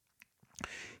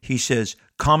 He says,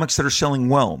 comics that are selling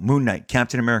well, Moon Knight,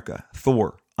 Captain America,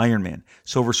 Thor, Iron Man,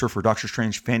 Silver Surfer, Doctor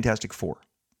Strange, Fantastic Four.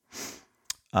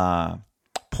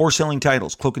 Poor selling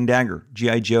titles, Cloak and Dagger,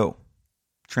 G.I. Joe,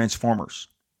 Transformers.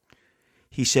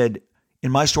 He said,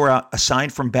 in my store,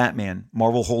 aside from Batman,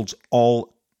 Marvel holds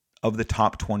all of the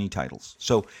top 20 titles.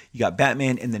 So you got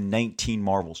Batman and the 19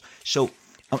 Marvels. So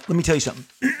let me tell you something.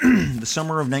 The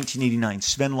summer of 1989,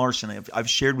 Sven Larsson, I've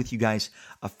shared with you guys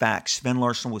a fact. Sven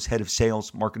Larsson was head of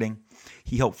sales, marketing.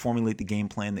 He helped formulate the game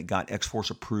plan that got X-Force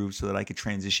approved so that I could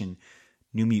transition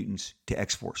New Mutants to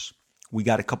X-Force. We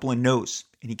got a couple of no's,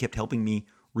 and he kept helping me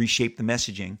reshape the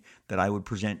messaging that I would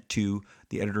present to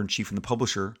the editor-in-chief and the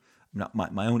publisher.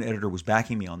 My own editor was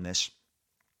backing me on this.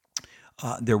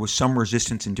 There was some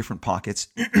resistance in different pockets.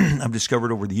 I've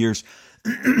discovered over the years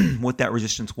what that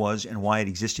resistance was and why it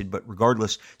existed. But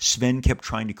regardless, Sven kept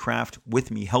trying to craft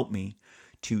with me, help me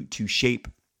to shape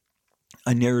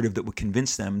a narrative that would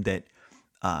convince them that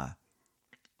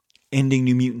ending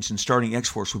New Mutants and starting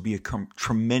X-Force would be a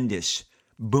tremendous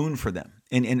boon for them.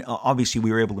 And obviously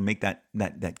we were able to make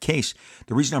that case.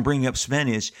 The reason I'm bringing up Sven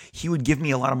is he would give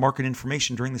me a lot of market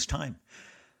information during this time.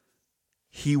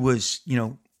 He was,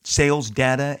 sales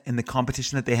data and the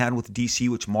competition that they had with DC,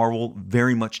 which Marvel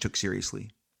very much took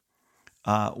seriously,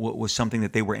 was something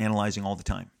that they were analyzing all the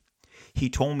time. He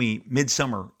told me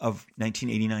midsummer of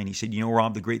 1989, he said,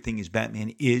 Rob, the great thing is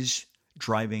Batman is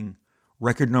driving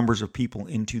record numbers of people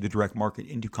into the direct market,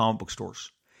 into comic book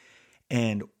stores.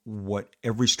 And what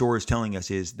every store is telling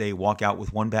us is they walk out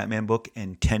with one Batman book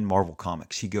and 10 Marvel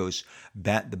comics. He goes,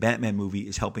 the Batman movie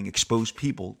is helping expose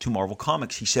people to Marvel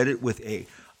comics. He said it with a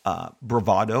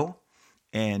bravado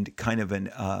and kind of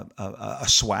a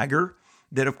swagger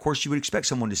that, of course, you would expect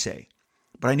someone to say.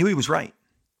 But I knew he was right,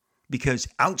 because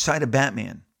outside of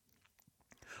Batman,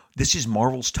 this is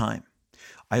Marvel's time.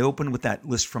 I opened with that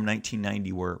list from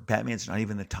 1990 where Batman's not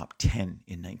even in the top 10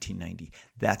 in 1990.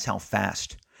 That's how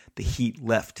fast the heat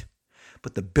left.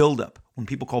 But the buildup, when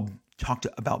people talked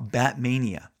about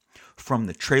Batmania, from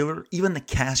the trailer, even the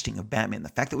casting of Batman, the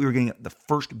fact that we were getting the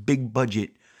first big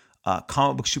budget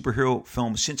comic book superhero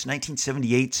film since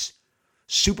 1978's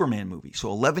Superman movie. So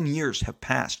 11 years have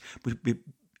passed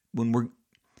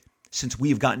since we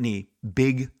have gotten a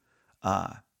big,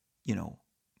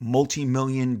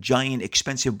 multi-million, giant,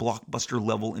 expensive blockbuster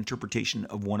level interpretation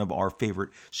of one of our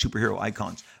favorite superhero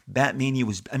icons. Batmania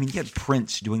was, you had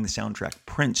Prince doing the soundtrack,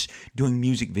 Prince doing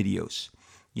music videos.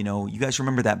 You guys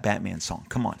remember that Batman song?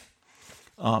 Come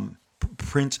on.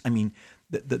 Prince,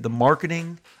 the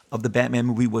marketing of the Batman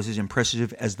movie was as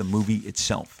impressive as the movie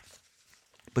itself.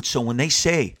 But so when they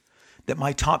say that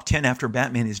my top 10 after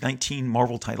Batman is 19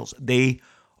 Marvel titles, they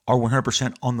are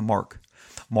 100% on the mark.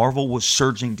 Marvel was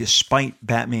surging despite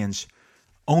Batman's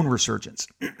own resurgence.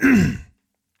 I'm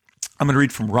going to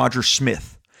read from Roger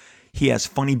Smith. He has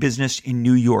Funny Business in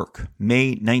New York,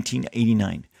 May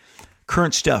 1989.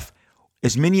 Current stuff.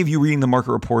 As many of you reading the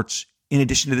market reports, in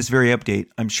addition to this very update,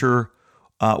 I'm sure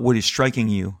what is striking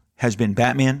you has been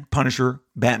Batman, Punisher,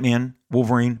 Batman,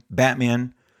 Wolverine,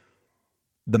 Batman,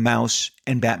 the Mouse,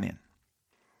 and Batman.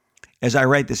 As I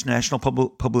write, this national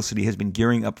publicity has been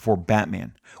gearing up for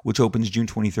Batman, which opens June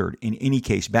 23rd. In any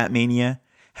case, Batmania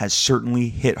has certainly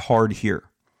hit hard here.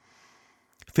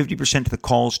 50% of the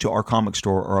calls to our comic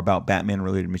store are about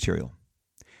Batman-related material.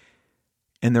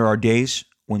 And there are days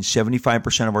when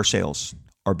 75% of our sales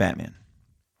are Batman.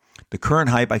 The current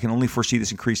hype, I can only foresee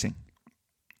this increasing.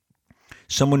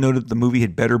 Someone noted that the movie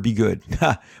had better be good,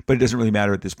 but it doesn't really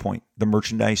matter at this point. The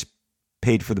merchandise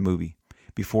paid for the movie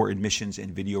before admissions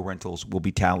and video rentals will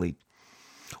be tallied.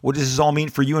 What does this all mean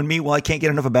for you and me? Well, I can't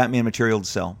get enough of Batman material to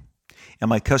sell, and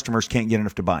my customers can't get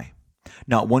enough to buy.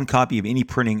 Not one copy of any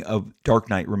printing of Dark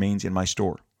Knight remains in my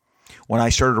store. When I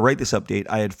started to write this update,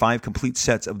 I had 5 complete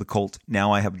sets of the Cult.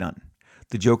 Now I have none.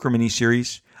 The Joker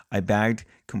miniseries, I bagged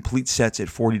complete sets at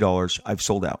 $40. I've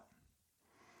sold out.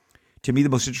 To me, the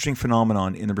most interesting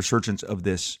phenomenon in the resurgence of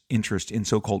this interest in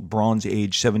so-called Bronze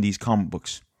Age 70s comic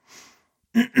books.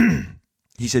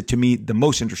 He said, to me, the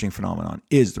most interesting phenomenon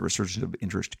is the resurgence of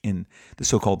interest in the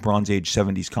so-called Bronze Age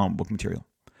 70s comic book material.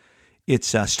 It's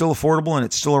still affordable and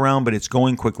it's still around, but it's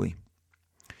going quickly.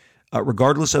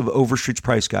 Regardless of Overstreet's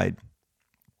price guide,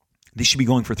 these should be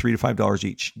going for $3 to $5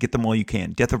 each. Get them while you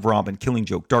can. Death of Robin, Killing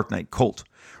Joke, Dark Knight, Cult,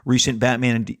 recent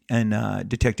Batman and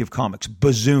Detective Comics.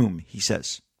 Bazoom, he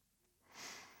says.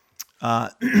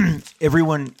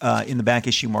 Everyone in the back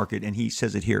issue market, and he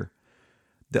says it here,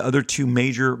 the other 2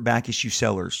 major back issue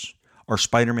sellers are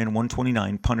Spider-Man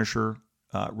 129, Punisher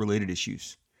related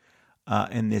issues,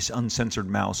 and this Uncensored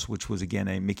Mouse, which was again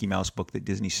a Mickey Mouse book that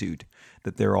Disney sued,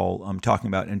 that they're all talking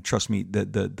about. And trust me,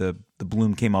 the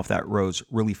bloom came off that rose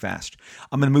really fast.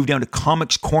 I'm going to move down to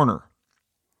Comics Corner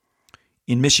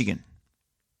in Michigan.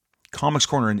 Comics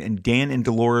Corner, and Dan and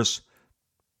Dolores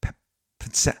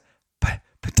Patasic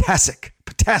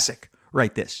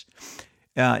write this.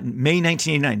 May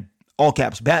 1989, all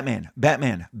caps, Batman.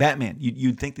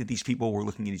 You'd think that these people were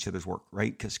looking at each other's work,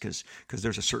 right? Because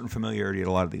there's a certain familiarity at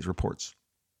a lot of these reports.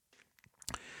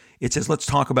 It says, let's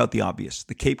talk about the obvious.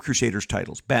 The Cape Crusaders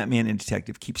titles, Batman and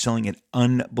Detective, keep selling at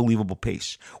unbelievable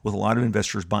pace, with a lot of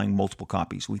investors buying multiple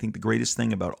copies. We think the greatest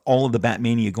thing about all of the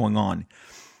Batmania going on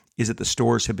is that the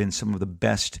stories have been some of the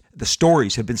best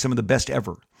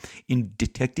ever. In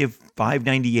Detective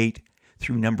 598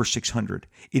 through number 600,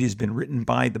 it has been written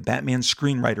by the Batman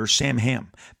screenwriter Sam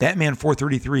Hamm. Batman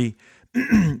 433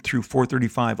 through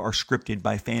 435 are scripted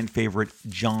by fan favorite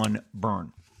John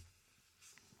Byrne.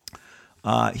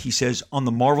 He says, on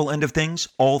the Marvel end of things,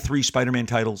 all 3 Spider-Man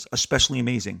titles, especially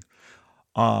Amazing,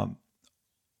 are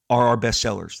our best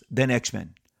sellers. Then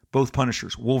X-Men, both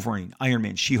Punishers, Wolverine, Iron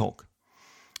Man, She-Hulk.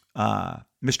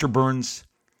 Mr. Byrne's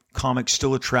comics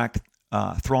still attract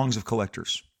throngs of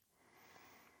collectors.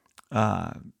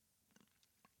 Then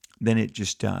it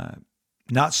just,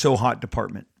 not so hot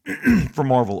department for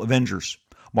Marvel, Avengers,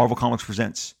 Marvel Comics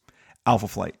Presents, Alpha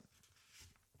Flight.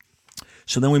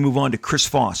 So then we move on to Chris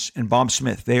Foss and Bob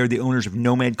Smith. They are the owners of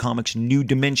Nomad Comics, New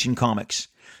Dimension Comics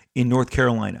in North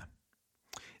Carolina.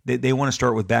 They want to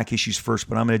start with back issues first,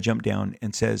 but I'm going to jump down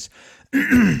and says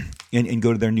and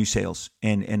go to their new sales.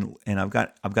 And I've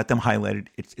got them highlighted.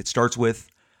 It starts with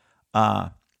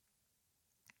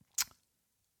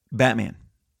Batman.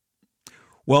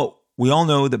 Well, we all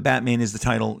know that Batman is the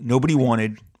title nobody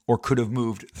wanted or could have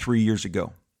moved 3 years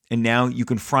ago. And now you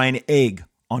can fry an egg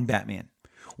on Batman.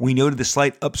 We noted the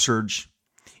slight upsurge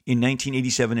in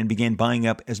 1987 and began buying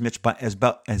up as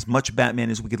much Batman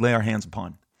as we could lay our hands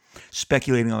upon,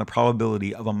 speculating on the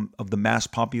probability of the mass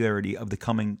popularity of the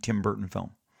coming Tim Burton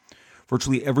film.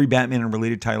 Virtually every Batman and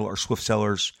related title are swift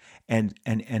sellers and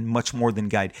much more than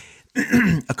guide.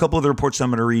 A couple of the reports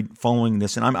I'm going to read following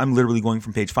this, and I'm literally going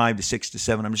from page 5 to 6 to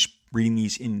 7. I'm just reading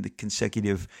these in the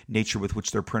consecutive nature with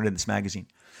which they're printed in this magazine.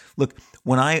 Look,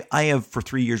 when I have for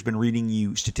 3 years been reading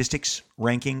you statistics,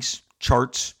 rankings,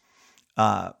 charts,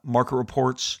 market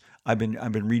reports. I've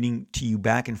been reading to you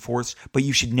back and forth, but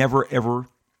you should never ever,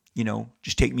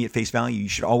 just take me at face value. You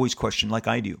should always question like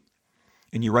I do,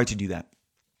 and you're right to do that.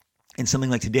 And something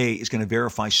like today is going to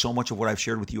verify so much of what I've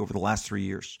shared with you over the last 3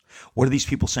 years. What are these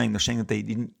people saying? They're saying that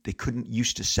they couldn't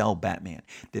used to sell Batman.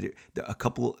 That a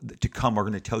couple to come are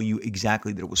going to tell you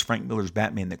exactly that it was Frank Miller's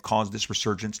Batman that caused this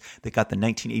resurgence, that got the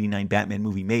 1989 Batman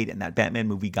movie made, and that Batman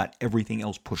movie got everything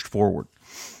else pushed forward.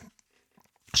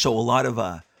 So a lot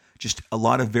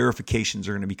of verifications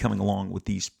are going to be coming along with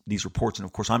these reports, and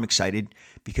of course I'm excited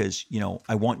because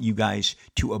I want you guys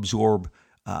to absorb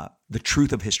the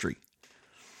truth of history.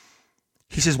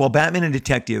 He says, while Batman and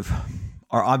Detective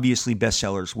are obviously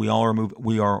bestsellers, we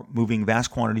are moving vast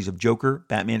quantities of Joker,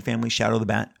 Batman Family, Shadow the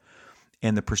Bat,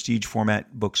 and the prestige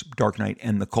format books Dark Knight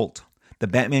and The Cult. The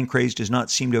Batman craze does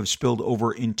not seem to have spilled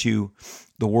over into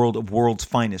the world of World's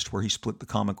Finest, where he split the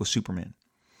comic with Superman.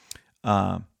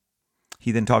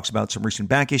 He then talks about some recent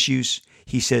back issues.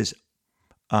 He says,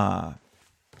 I'm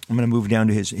going to move down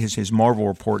to his Marvel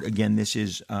report. Again, this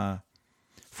is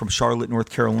from Charlotte,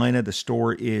 North Carolina. The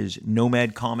store is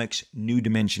Nomad Comics, New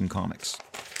Dimension Comics.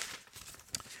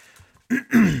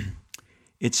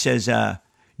 It says,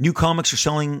 new comics are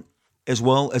selling as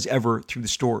well as ever through the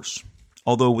stores.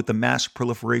 Although with the mass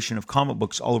proliferation of comic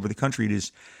books all over the country,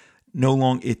 it no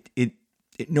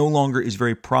longer is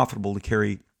very profitable to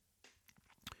carry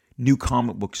new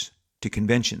comic books to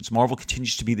conventions. Marvel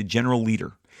continues to be the general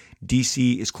leader.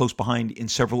 DC is close behind in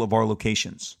several of our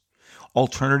locations.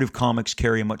 Alternative comics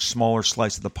carry a much smaller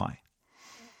slice of the pie.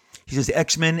 He says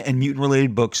X-Men and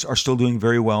mutant-related books are still doing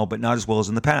very well, but not as well as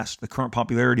in the past. The current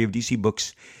popularity of DC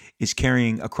books is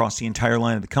carrying across the entire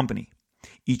line of the company.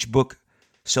 Each book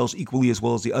sells equally as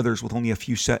well as the others, with only a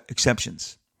few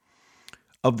exceptions.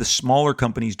 Of the smaller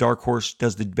companies, Dark Horse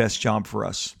does the best job for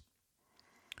us.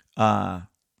 And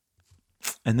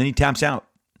then he taps out.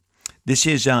 This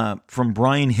is from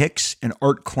Brian Hicks and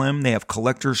Art Clem. They have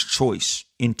Collector's Choice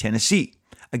in Tennessee.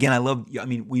 Again,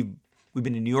 we've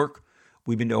been to New York,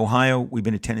 we've been to Ohio, we've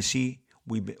been to Tennessee,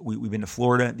 we've been to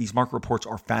Florida. These market reports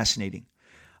are fascinating.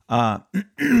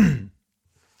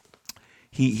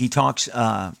 He talks.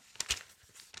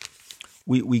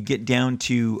 We get down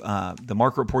to the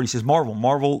market report. He says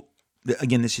Marvel.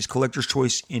 Again, this is Collector's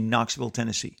Choice in Knoxville,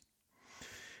 Tennessee.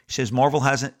 He says Marvel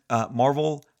has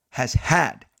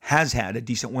had a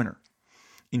decent winter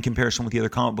in comparison with the other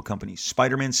comic book companies.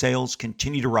 Spider-Man sales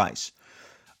continue to rise.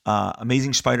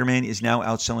 Amazing Spider-Man is now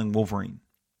outselling Wolverine.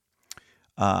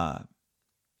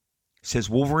 Says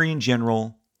Wolverine in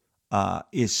general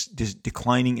is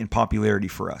declining in popularity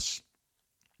for us.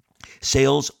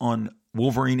 Sales on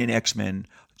Wolverine and X-Men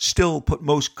still put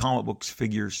most comic books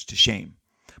figures to shame,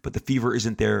 but the fever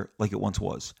isn't there like it once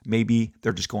was. Maybe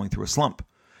they're just going through a slump.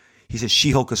 He says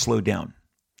She-Hulk has slowed down.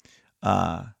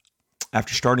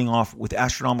 After starting off with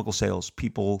astronomical sales,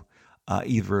 people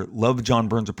either love John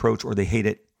Byrne's approach or they hate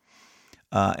it.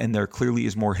 And there clearly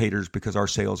is more haters because our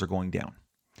sales are going down.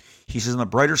 He says on the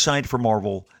brighter side for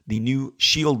Marvel, the new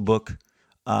S.H.I.E.L.D. book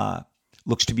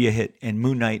looks to be a hit, and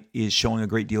Moon Knight is showing a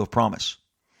great deal of promise.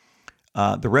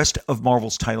 The rest of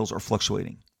Marvel's titles are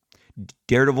fluctuating.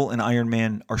 Daredevil and Iron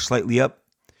Man are slightly up.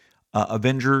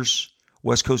 Avengers,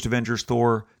 West Coast Avengers,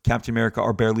 Thor, Captain America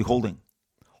are barely holding.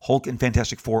 Hulk and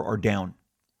Fantastic Four are down.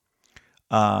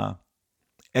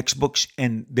 X-Books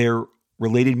and their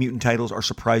related mutant titles are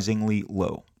surprisingly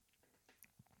low.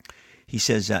 He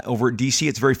says, over at DC,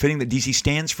 it's very fitting that DC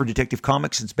stands for Detective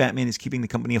Comics since Batman is keeping the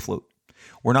company afloat.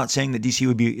 We're not saying that DC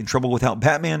would be in trouble without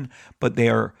Batman, but they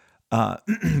are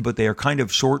kind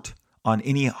of short on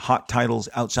any hot titles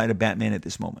outside of Batman at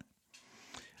this moment.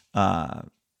 The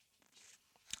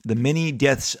many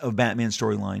deaths of Batman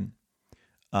storyline,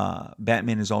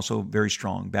 Batman is also very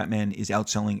strong. Batman is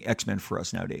outselling X-Men for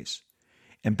us nowadays.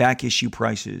 And back issue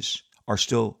prices are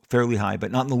still fairly high,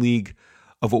 but not in the league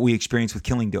of what we experienced with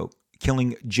Killing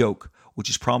Joke, which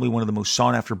is probably one of the most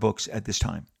sought after books at this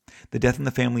time. The Death in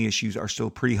the Family issues are still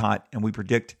pretty hot, and we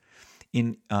predict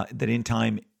that in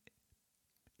time,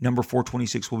 number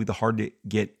 426 will be the hard to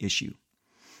get issue.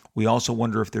 We also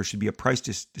wonder if there should be a price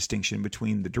distinction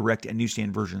between the direct and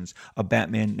newsstand versions of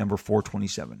Batman number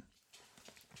 427.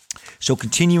 So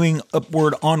continuing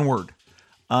onward.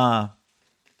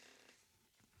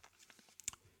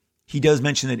 He does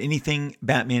mention that anything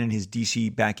Batman and his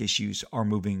DC back issues are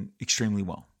moving extremely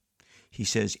well. He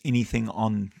says anything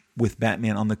with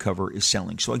Batman on the cover is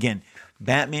selling. So again,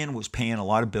 Batman was paying a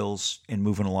lot of bills and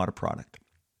moving a lot of product.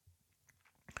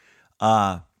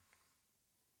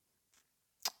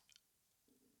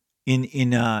 In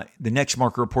the next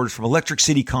market report is from Electric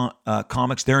City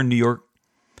Comics. They're in New York,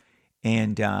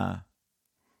 and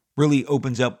really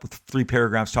opens up with 3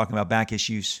 paragraphs talking about back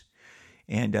issues.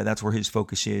 And that's where his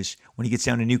focus is. When he gets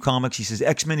down to new comics, he says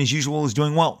X-Men, as usual, is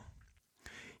doing well.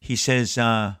 He says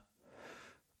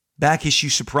back issue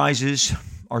surprises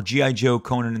are G.I. Joe,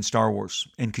 Conan, and Star Wars.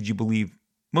 And could you believe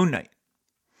Moon Knight?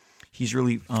 He's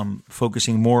really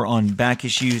focusing more on back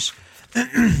issues.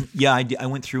 Yeah, I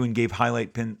went through and gave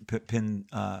highlight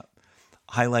to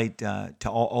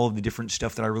all of the different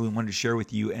stuff that I really wanted to share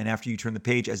with you. And after you turn the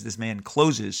page, as this man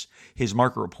closes his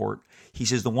market report, he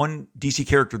says the one DC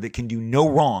character that can do no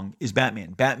wrong is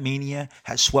Batman. Batmania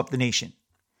has swept the nation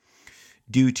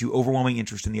due to overwhelming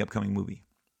interest in the upcoming movie.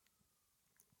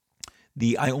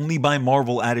 The I only buy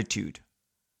Marvel attitude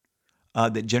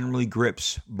that generally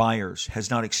grips buyers has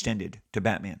not extended to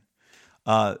Batman.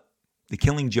 The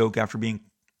Killing Joke, after being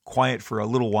quiet for a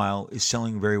little while, is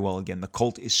selling very well again. The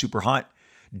Cult is super hot.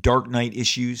 Dark Knight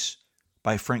issues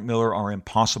by Frank Miller are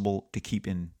impossible to keep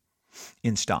in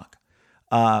stock.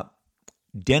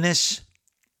 Dennis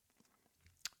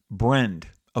Brend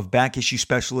of Back Issue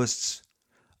Specialists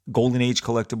Golden Age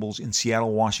Collectibles in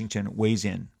Seattle, Washington, weighs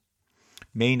in.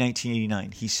 May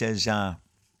 1989. He says,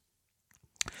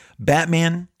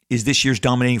 Batman is this year's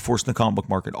dominating force in the comic book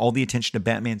market. All the attention to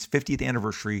Batman's 50th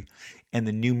anniversary and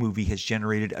the new movie has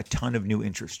generated a ton of new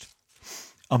interest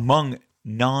among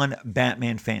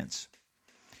non-Batman fans.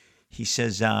 He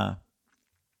says, talks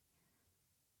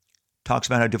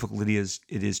about how difficult it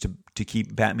is to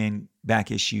keep Batman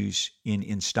back issues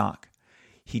in stock.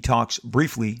 He talks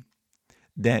briefly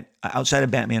that outside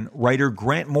of Batman, writer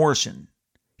Grant Morrison,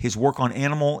 his work on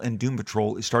Animal and Doom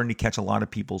Patrol is starting to catch a lot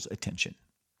of people's attention.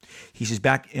 He says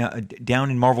back down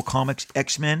in Marvel Comics,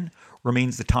 X-Men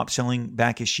remains the top-selling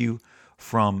back issue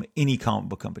from any comic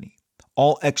book company.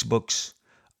 All X books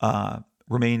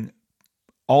remain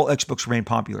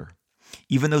popular,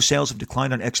 even though sales have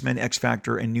declined on X-Men,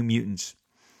 X-Factor, and New Mutants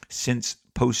since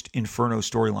post-Inferno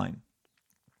storyline.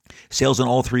 Sales on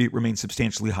all three remain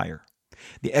substantially higher.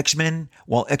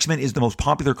 While X-Men is the most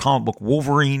popular comic book,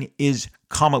 Wolverine is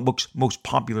comic book's most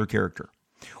popular character.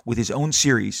 With his own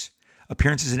series,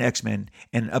 appearances in X-Men,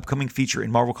 and an upcoming feature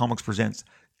in Marvel Comics Presents,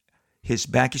 his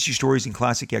back issue stories in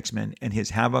Classic X-Men, and his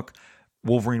Havoc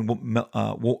Wolverine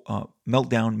Meltdown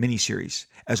miniseries,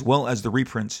 as well as the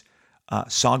reprints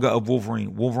Saga of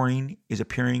Wolverine. Wolverine is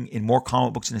appearing in more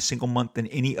comic books in a single month than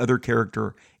any other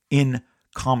character in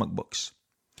comic books.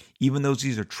 Even though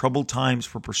these are troubled times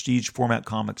for prestige format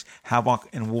comics, Havoc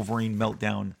and Wolverine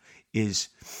Meltdown is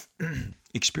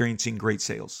experiencing great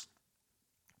sales.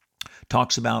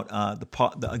 Talks about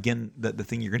the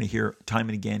thing you're going to hear time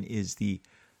and again is the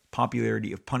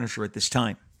popularity of Punisher at this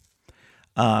time.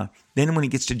 Then when he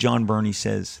gets to John Byrne, he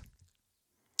says,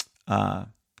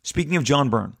 speaking of John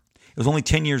Byrne, it was only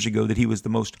 10 years ago that he was the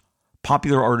most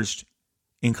popular artist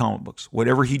in comic books.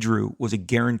 Whatever he drew was a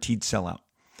guaranteed sellout.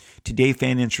 Today,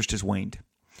 fan interest has waned.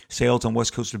 Sales on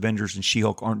West Coast Avengers and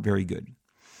She-Hulk aren't very good.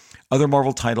 Other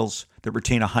Marvel titles that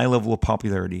retain a high level of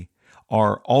popularity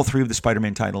are all three of the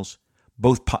Spider-Man titles,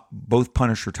 both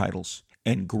Punisher titles,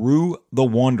 and Gru the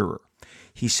Wanderer.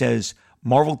 He says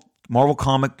Marvel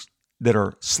comics that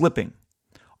are slipping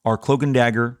are Cloak and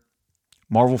Dagger,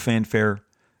 Marvel Fanfare,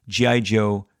 G.I.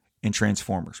 Joe, and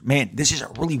Transformers. Man, this is a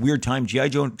really weird time. G.I.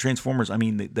 Joe and Transformers. I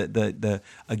mean,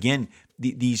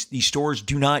 these stores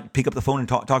do not pick up the phone and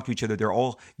talk to each other. They're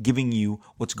all giving you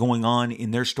what's going on in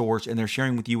their stores, and they're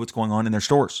sharing with you what's going on in their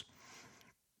stores.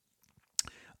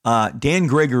 Dan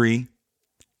Gregory,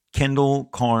 Kendall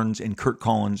Carnes, and Kurt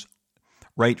Collins,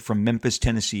 right from Memphis,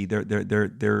 Tennessee.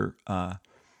 They're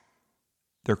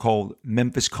called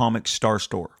Memphis Comics Star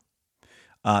Store.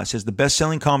 Says the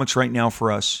best-selling comics right now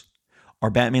for us are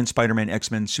Batman, Spider-Man,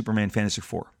 X-Men, Superman, Fantastic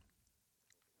Four.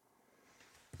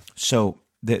 So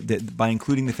by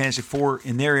including the Fantastic Four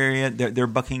in their area, they're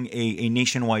bucking a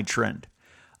nationwide trend.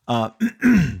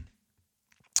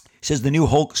 Says the new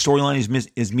Hulk storyline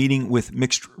is meeting with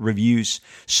mixed reviews.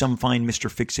 Some find the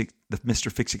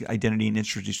Mr. Fix-It identity an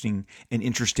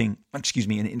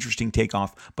interesting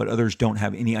takeoff, but others don't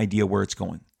have any idea where it's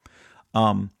going.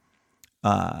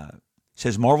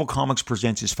 Says Marvel Comics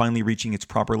Presents is finally reaching its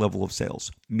proper level of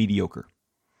sales. Mediocre.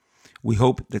 We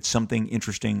hope that something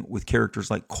interesting with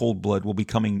characters like Cold Blood will be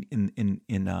coming in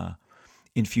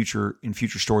future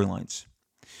storylines.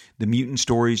 The mutant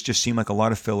stories just seem like a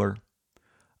lot of filler.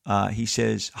 He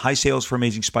says high sales for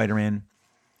Amazing Spider-Man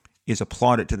is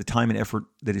applauded to the time and effort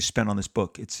that is spent on this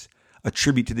book. It's a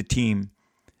tribute to the team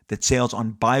that sales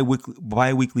on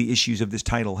bi-weekly issues of this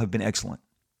title have been excellent.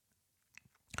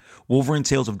 Wolverine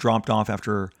sales have dropped off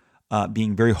after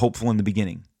being very hopeful in the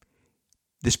beginning.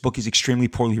 This book is extremely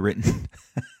poorly written.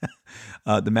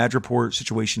 The Madripoor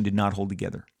situation did not hold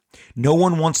together. No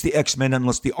one wants the X-Men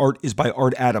unless the art is by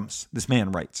Art Adams, this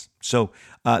man writes. So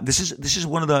this is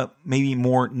one of the maybe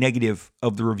more negative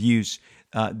of the reviews.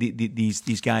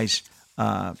 These guys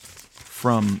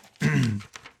from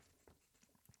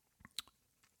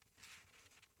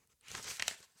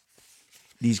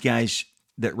these guys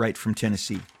that write from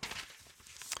Tennessee.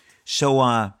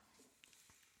 So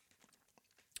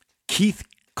Keith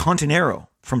Contenero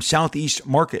from Southeast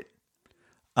Market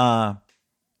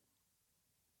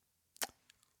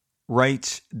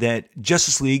writes that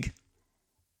Justice League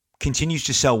continues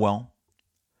to sell well.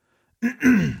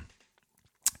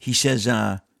 He says,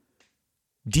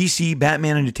 DC,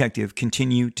 Batman, and Detective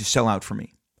continue to sell out for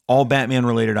me. All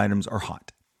Batman-related items are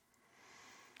hot.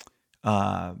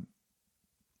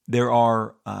 There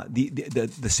are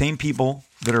the same people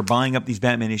that are buying up these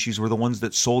Batman issues were the ones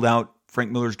that sold out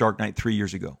Frank Miller's Dark Knight 3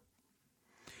 years ago.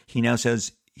 He now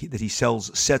says that he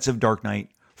sells sets of Dark Knight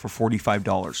for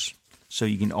 $45. So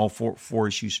you can all four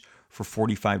issues for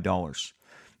 $45.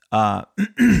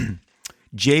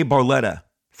 Jay Barletta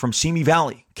from Simi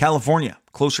Valley, California,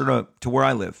 closer to where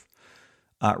I live,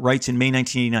 writes in May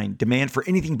 1989, demand for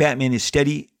anything Batman is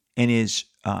steady and is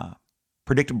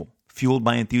predictable, fueled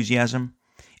by enthusiasm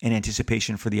and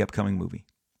anticipation for the upcoming movie.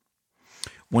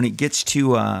 When it gets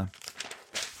to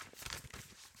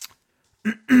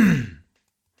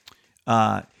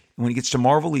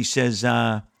Marvel, he says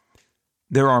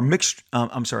there are mixed.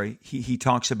 He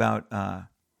talks about that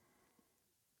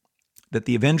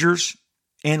the Avengers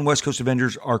and West Coast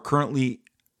Avengers are currently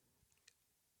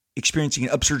experiencing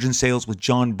an upsurge in sales with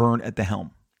John Byrne at the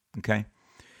helm. Okay,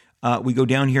 we go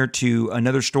down here to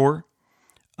another store,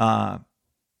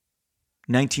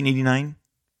 1989.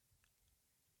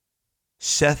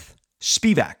 Seth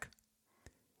Spivak.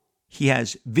 He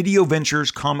has Video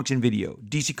Ventures, Comics and Video.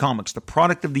 DC Comics, the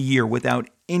product of the year, without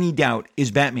any doubt,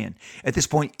 is Batman. At this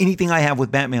point, anything I have with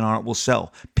Batman on it will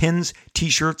sell. Pins,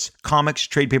 t-shirts, comics,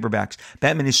 trade paperbacks.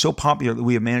 Batman is so popular that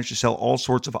we have managed to sell all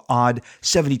sorts of odd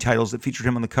 70 titles that featured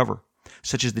him on the cover,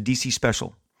 such as the DC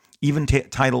Special. Even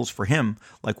titles for him,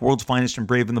 like World's Finest and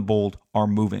Brave and the Bold, are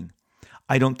moving.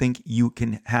 I don't think you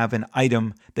can have an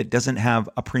item that doesn't have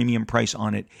a premium price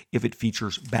on it if it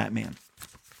features Batman.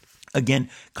 Again,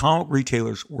 comic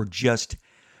retailers were just,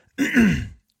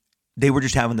 they were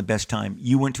just having the best time.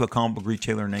 You went to a comic book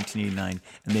retailer in 1989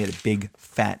 and they had a big,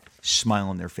 fat smile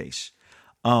on their face.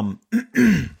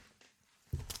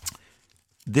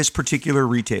 This particular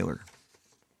retailer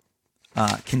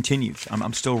continues.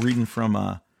 I'm still reading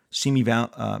from Video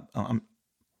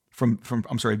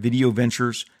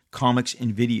Ventures, Comics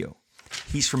and Video.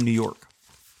 He's from New York.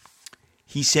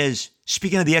 He says,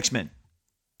 speaking of the X-Men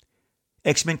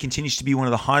continues to be one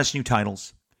of the hottest new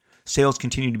titles. Sales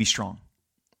continue to be strong.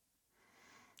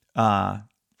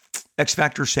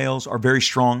 X-Factor sales are very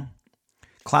strong.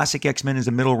 Classic X-Men is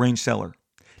a middle range seller.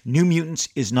 New Mutants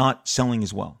is not selling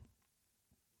as well.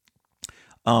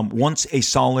 Once a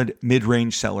solid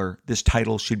mid-range seller, this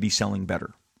title should be selling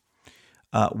better.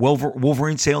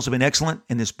 Wolverine sales have been excellent,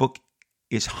 and this book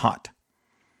is hot.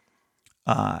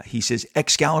 He says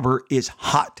Excalibur is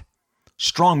hot.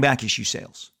 Strong back issue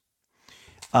sales.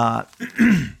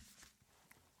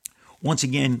 Once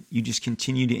again, you just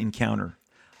continue to encounter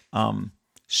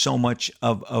so much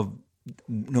of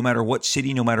no matter what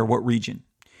city, no matter what region.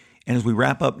 And as we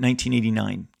wrap up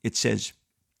 1989, it says,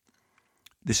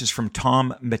 this is from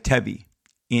Tom Metevi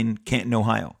in Canton,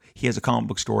 Ohio. He has a comic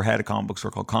book store, had a comic book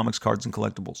store called Comics, Cards, and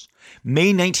Collectibles.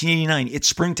 May 1989, it's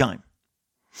springtime.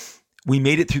 We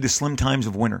made it through the slim times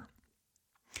of winter.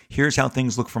 Here's how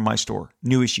things look from my store.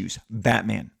 New issues,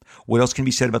 Batman. What else can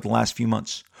be said about the last few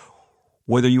months?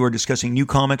 Whether you are discussing new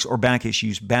comics or back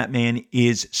issues, Batman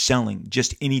is selling.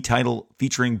 Just any title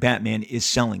featuring Batman is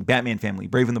selling. Batman Family,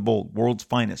 Brave and the Bold, World's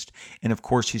Finest, and of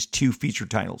course his two feature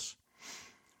titles.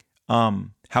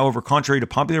 However, contrary to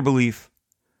popular belief,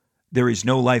 there is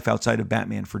no life outside of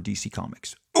Batman for DC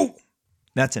Comics. Oh,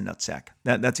 that's a nutsack.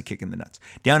 That's a kick in the nuts.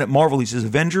 Down at Marvel, he says,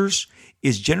 Avengers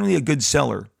is generally a good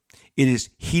seller. It is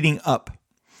heating up.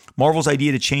 Marvel's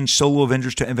idea to change solo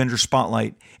Avengers to Avengers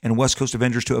Spotlight and West Coast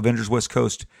Avengers to Avengers West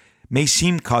Coast may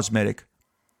seem cosmetic,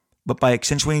 but by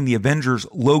accentuating the Avengers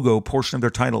logo portion of their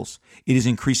titles, it is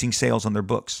increasing sales on their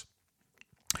books.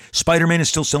 Spider-Man is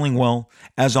still selling well,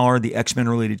 as are the X-Men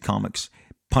related comics.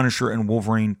 Punisher and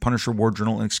Wolverine, Punisher War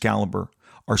Journal, and Excalibur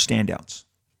are standouts.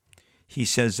 He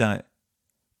says,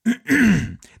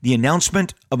 the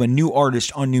announcement of a new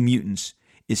artist on New Mutants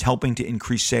is helping to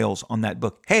increase sales on that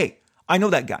book. Hey, I know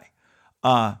that guy.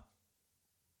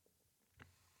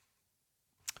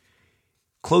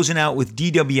 Closing out with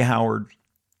D.W. Howard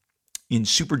in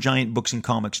Supergiant Books and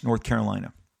Comics, North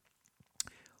Carolina.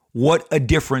 What a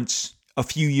difference a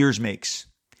few years makes.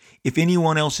 If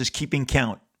anyone else is keeping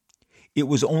count, it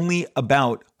was only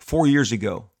about 4 years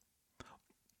ago.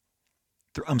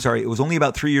 It was only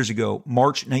about 3 years ago,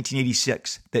 March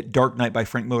 1986, that Dark Knight by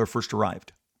Frank Miller first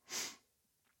arrived.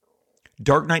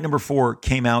 Dark Knight number 4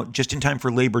 came out just in time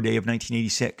for Labor Day of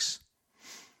 1986.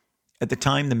 At the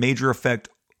time, the major effect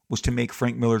was to make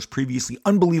Frank Miller's previously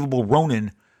unbelievable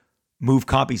Ronin move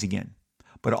copies again.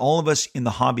 But all of us in the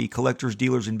hobby, collectors,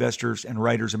 dealers, investors, and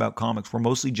writers about comics, were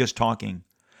mostly just talking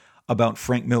about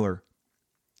Frank Miller,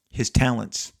 his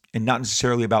talents, and not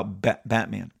necessarily about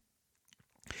Batman.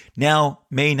 Now,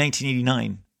 May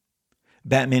 1989,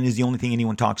 Batman is the only thing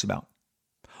anyone talks about.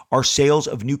 Our sales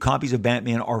of new copies of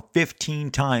Batman are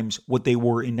 15 times what they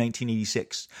were in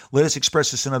 1986. Let us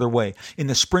express this another way. In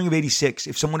the spring of 86,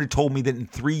 if someone had told me that in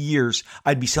 3 years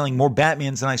I'd be selling more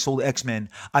Batmans than I sold X-Men,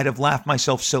 I'd have laughed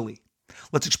myself silly.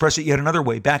 Let's express it yet another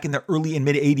way. Back in the early and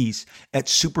mid 80s at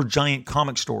Supergiant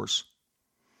comic stores,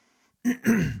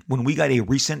 when we got a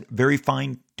recent, very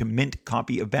fine to mint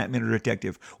copy of Batman or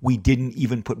Detective, we didn't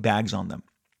even put bags on them.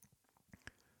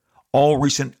 All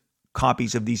recent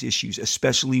copies of these issues,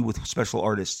 especially with special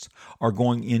artists, are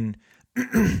going in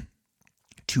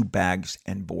to bags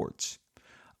and boards.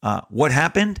 What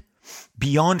happened?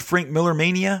 Beyond Frank Miller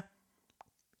Mania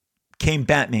came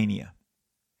Batmania.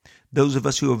 Those of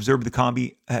us who observed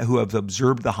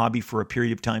the hobby for a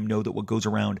period of time know that what goes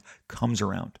around comes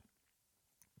around.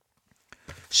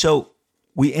 So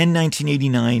we end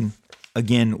 1989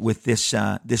 again with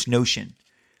this notion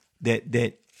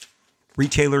that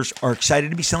retailers are excited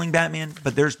to be selling Batman,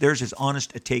 but there's as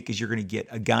honest a take as you're going to get.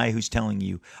 A guy who's telling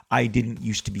you, I didn't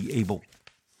used to be able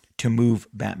to move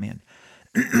Batman.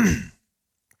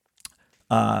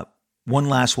 One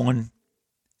last one.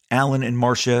 Alan and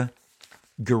Marcia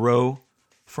Guerreau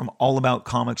from All About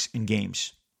Comics and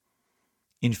Games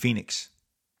in Phoenix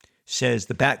says,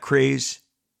 the Bat craze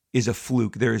is a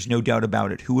fluke. There is no doubt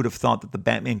about it. Who would have thought that the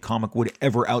Batman comic would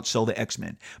ever outsell the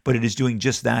X-Men? But it is doing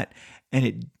just that,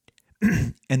 and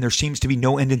there seems to be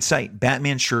no end in sight.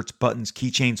 Batman shirts, buttons,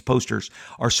 keychains, posters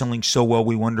are selling so well,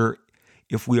 we wonder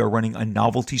if we are running a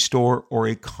novelty store or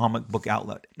a comic book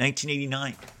outlet.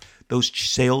 1989, those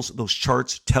sales, those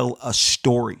charts tell a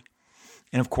story.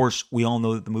 And of course, we all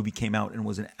know that the movie came out and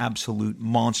was an absolute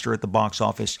monster at the box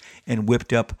office and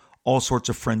whipped up all sorts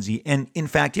of frenzy. And in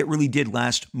fact, it really did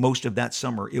last most of that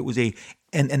summer. It was and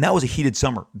that was a heated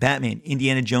summer. Batman,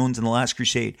 Indiana Jones and the Last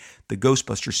Crusade, the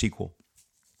Ghostbusters sequel.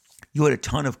 You had a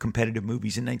ton of competitive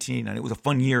movies in 1989. It was a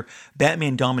fun year.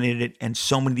 Batman dominated it, and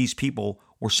so many of these people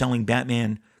were selling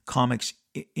Batman comics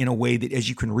in a way that, as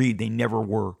you can read, they never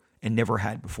were and never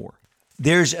had before.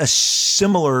 There's a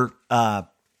similar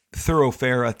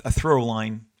thoroughfare, a throw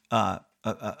line,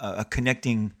 a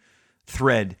connecting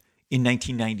thread in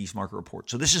 1990's Market Report.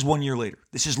 So this is 1 year later.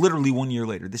 This is literally 1 year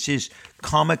later. This is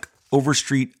Comic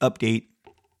Overstreet Update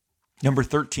number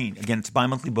 13. Again, it's a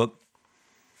bi-monthly book.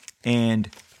 And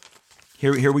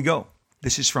here we go.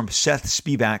 This is from Seth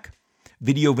Spivak,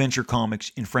 Video Venture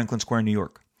Comics in Franklin Square, New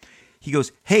York. He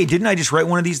goes, hey, didn't I just write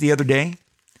one of these the other day?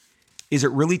 Is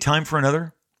it really time for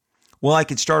another? Well, I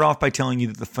could start off by telling you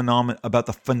that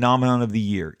the phenomenon of the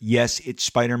year. Yes, it's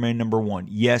Spider-Man number 1.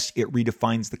 Yes, it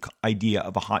redefines the idea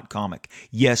of a hot comic.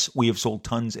 Yes, we have sold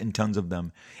tons and tons of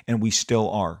them, and we still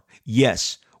are.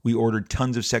 Yes, we ordered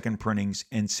tons of second printings,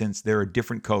 and since they're a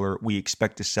different color, we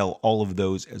expect to sell all of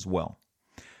those as well.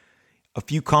 A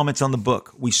few comments on the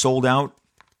book. We sold out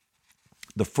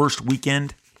the first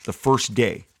weekend, the first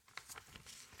day.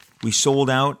 We sold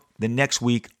out the next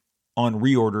week on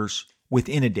reorders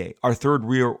within a day. Our third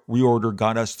reorder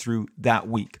got us through that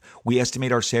week. We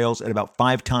estimate our sales at about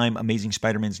 5 times Amazing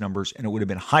Spider-Man's numbers, and it would have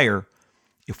been higher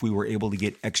if we were able to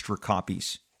get extra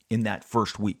copies in that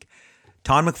first week.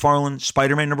 Todd McFarlane,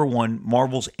 Spider-Man number 1,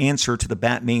 Marvel's answer to the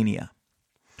Batmania.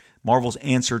 Marvel's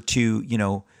answer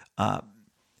to,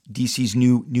 DC's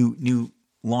new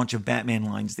launch of Batman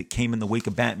lines that came in the wake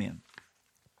of Batman.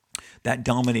 That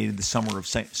dominated the summer of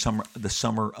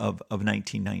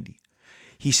 1990.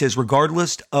 He says,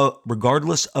 regardless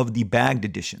of the bagged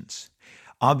editions,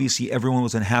 obviously everyone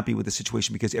was unhappy with the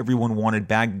situation because everyone wanted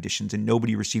bagged editions and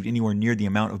nobody received anywhere near the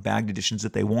amount of bagged editions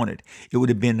that they wanted. It would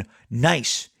have been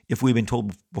nice if we had been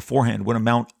told beforehand what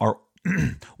amount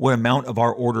of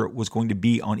our order was going to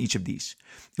be on each of these.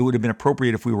 It would have been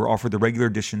appropriate if we were offered the regular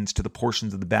additions to the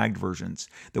portions of the bagged versions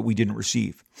that we didn't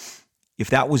receive.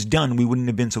 If that was done, we wouldn't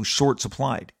have been so short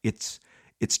supplied. It's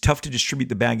tough to distribute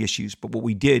the bag issues, but what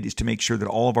we did is to make sure that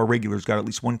all of our regulars got at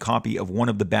least one copy of one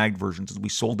of the bagged versions as we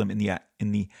sold them at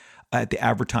the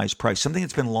advertised price. Something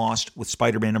that's been lost with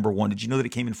Spider-Man number 1. Did you know that it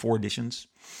came in 4 editions?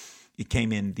 It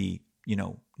came in the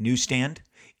newsstand.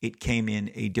 It came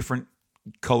in a different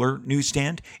color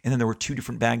newsstand, and then there were 2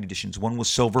 different bagged editions. One was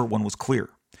silver, one was clear.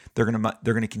 They're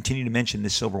going to continue to mention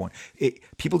this silver one.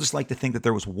 People just like to think that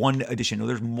there was one edition. No,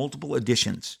 there's multiple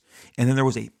editions. And then there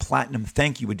was a platinum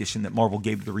thank you edition that Marvel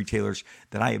gave to the retailers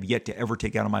that I have yet to ever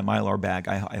take out of my Mylar bag.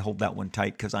 I hold that one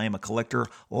tight because I am a collector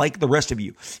like the rest of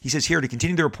you. He says here, to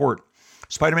continue the report,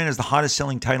 Spider-Man is the hottest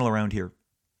selling title around here.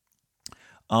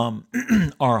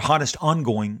 Our hottest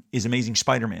ongoing is Amazing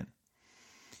Spider-Man.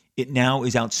 It now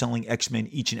is outselling X-Men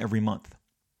each and every month.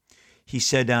 He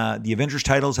said the Avengers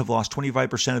titles have lost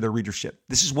 25% of their readership.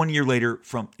 This is 1 year later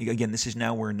this is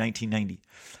now we're in 1990.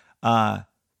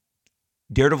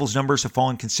 Daredevil's numbers have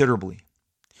fallen considerably.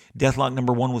 Deathlock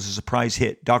number 1 was a surprise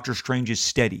hit. Doctor Strange is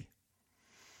steady.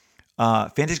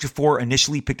 Fantastic Four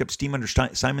initially picked up steam under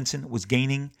Simonson, was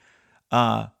gaining,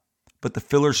 but the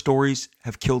filler stories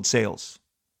have killed sales.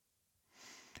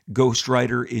 Ghost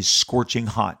Rider is scorching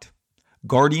hot.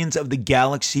 Guardians of the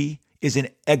Galaxy is an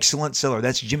excellent seller.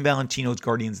 That's Jim Valentino's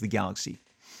Guardians of the Galaxy.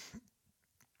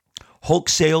 Hulk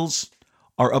sales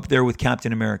are up there with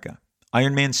Captain America.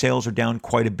 Iron Man sales are down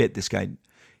quite a bit. This guy,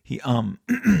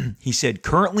 he said,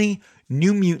 currently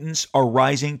New Mutants are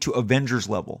rising to Avengers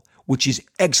level, which is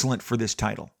excellent for this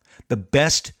title. The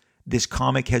best this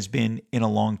comic has been in a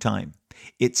long time.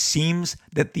 It seems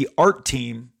that the art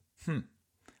team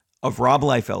of Rob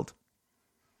Liefeld,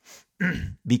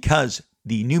 because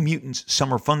the New Mutants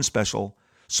Summer Fun Special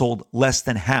sold less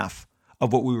than half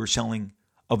of what we were selling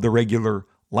of the regular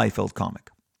Liefeld comic.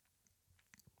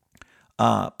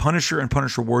 Punisher and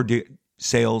Punisher War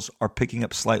sales are picking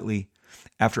up slightly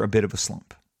after a bit of a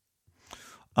slump.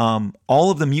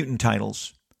 All of the mutant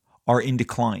titles are in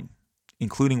decline,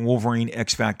 including Wolverine,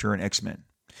 X-Factor, and X-Men.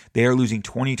 They are losing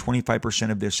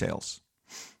 20-25% of their sales.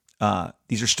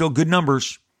 These are still good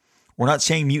numbers. We're not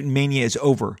saying Mutant Mania is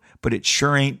over, but it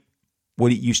sure ain't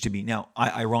what it used to be. Now,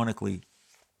 ironically,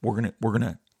 we're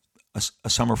gonna a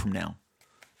summer from now,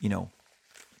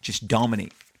 just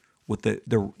dominate with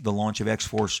the launch of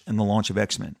X-Force and the launch of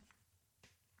X-Men.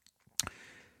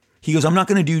 He goes, I'm not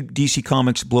going to do DC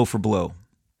Comics blow for blow.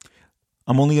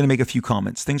 I'm only going to make a few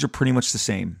comments. Things are pretty much the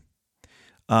same.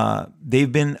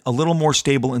 They've been a little more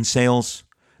stable in sales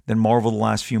than Marvel the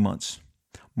last few months.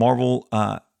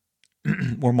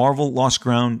 Where Marvel lost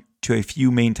ground to a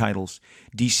few main titles,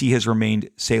 DC has remained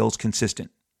sales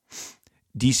consistent.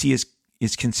 DC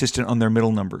is consistent on their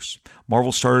middle numbers.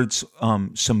 Marvel started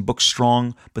some books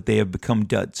strong, but they have become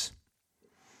duds.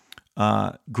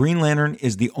 Green Lantern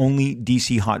is the only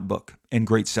DC hot book and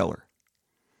great seller.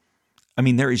 I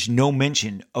mean, there is no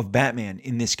mention of Batman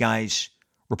in this guy's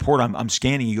report. I'm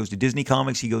scanning. He goes to Disney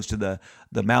Comics. He goes to the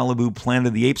Malibu Planet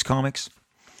of the Apes comics.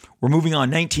 We're moving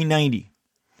on. 1990.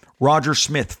 Roger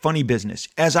Smith, Funny Business.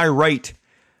 As I write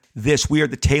this, we are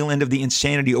at the tail end of the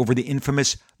insanity over the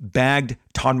infamous bagged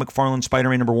Todd McFarlane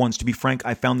Spider-Man #1s. To be frank,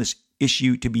 I found this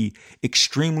issue to be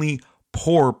extremely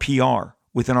poor PR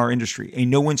within our industry. A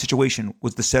no-win situation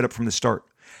was the setup from the start.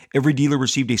 Every dealer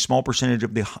received a small percentage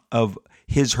of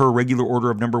her regular order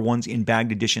of #1s in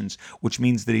bagged editions, which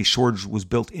means that a shortage was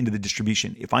built into the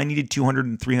distribution. If I needed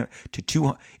 200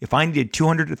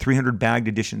 to 300 bagged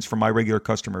editions for my regular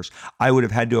customers, I would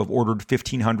have had to have ordered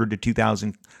 1,500 to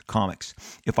 2,000 comics.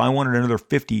 If I wanted another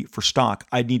 50 for stock,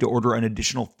 I'd need to order an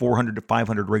additional 400 to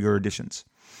 500 regular editions.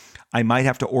 I might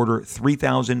have to order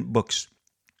 3,000 books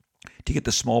to get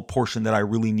the small portion that I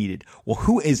really needed. Well,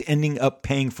 who is ending up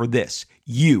paying for this?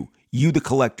 You the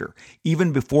collector.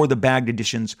 Even before the bagged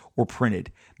editions were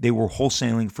printed, they were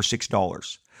wholesaling for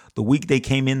 $6. The week they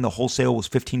came in, the wholesale was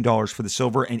 $15 for the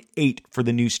silver and $8 for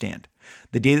the newsstand.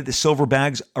 The day that the silver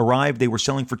bags arrived, they were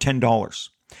selling for $10.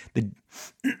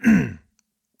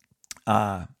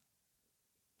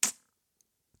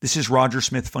 This is Roger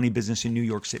Smith, Funny Business in New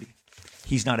York City.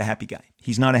 He's not a happy guy.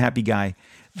 He's not a happy guy.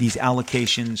 These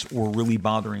allocations were really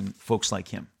bothering folks like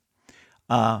him.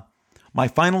 My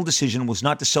final decision was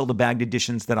not to sell the bagged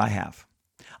editions that I have.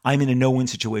 I'm in a no-win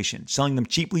situation. Selling them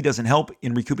cheaply doesn't help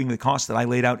in recouping the cost that I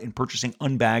laid out in purchasing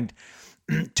unbagged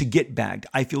to get bagged.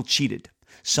 I feel cheated.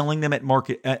 Selling them at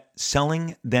market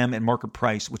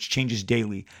price, which changes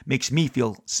daily, makes me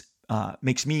feel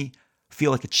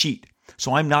like a cheat.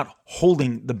 So I'm not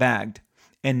holding the bagged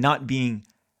and not being.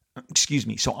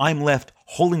 So I'm left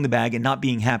holding the bag and not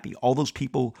being happy. All those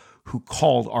people who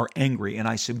called are angry, and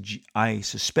I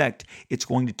suspect it's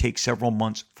going to take several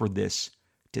months for this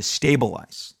to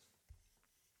stabilize.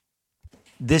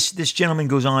 This gentleman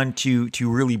goes on to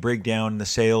really break down the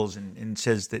sales and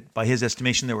says that by his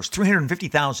estimation, there was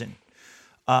 350,000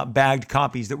 bagged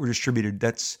copies that were distributed.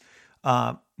 That's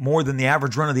more than the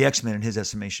average run of the X-Men in his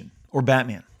estimation, or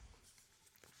Batman.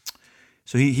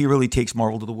 So he really takes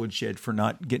Marvel to the woodshed for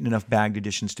not getting enough bagged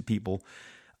editions to people.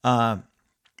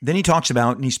 Then he talks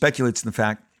about, and he speculates in the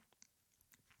fact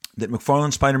that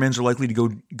McFarlane Spider-Mans are likely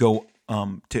to go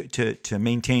to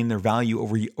maintain their value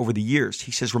over the years.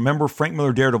 He says, remember, Frank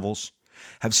Miller Daredevils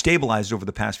have stabilized over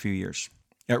the past few years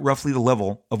at roughly the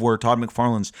level of where Todd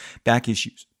McFarlane's back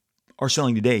issues are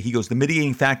selling today. He goes, the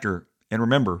mitigating factor, and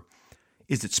remember,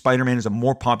 is that Spider-Man is a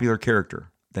more popular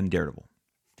character than Daredevil.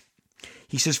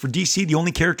 He says, for DC, the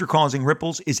only character causing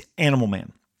ripples is Animal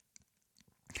Man.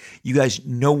 You guys,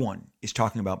 no one is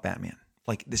talking about Batman.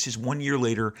 Like, this is 1 year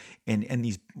later, and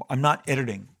these, I'm not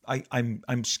editing.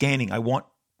 I'm scanning. I want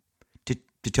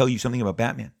to tell you something about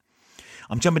Batman.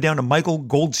 I'm jumping down to Michael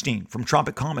Goldstein from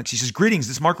Tropic Comics. He says, greetings.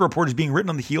 This market report is being written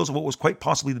on the heels of what was quite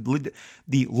possibly the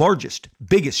largest,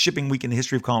 biggest shipping week in the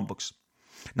history of comic books.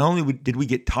 Not only did we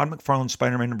get Todd McFarlane's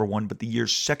Spider-Man #1, but the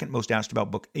year's second most asked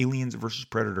about book, Aliens vs.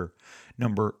 Predator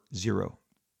 #0.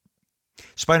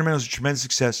 Spider-Man was a tremendous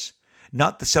success,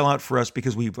 not the sellout for us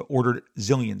because we've ordered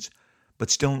zillions, but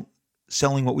still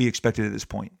selling what we expected at this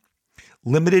point.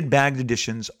 Limited bagged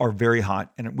editions are very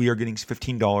hot, and we are getting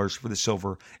 $15 for the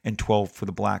silver and $12 for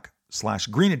the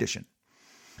black/green edition.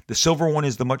 The silver one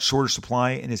is the much shorter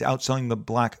supply and is outselling the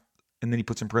black, and then he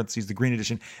puts in parentheses the green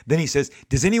edition. Then he says,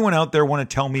 does anyone out there want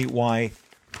to tell me why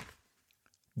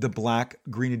the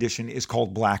black-green edition is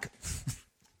called black?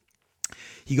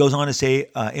 He goes on to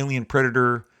say Alien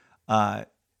Predator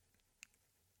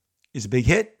is a big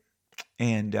hit.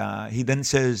 And he then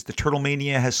says the Turtle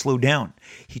Mania has slowed down.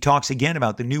 He talks again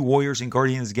about the New Warriors and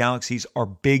Guardians of the Galaxies are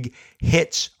big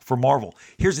hits for Marvel.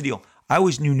 Here's the deal. I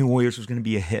always knew New Warriors was going to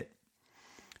be a hit.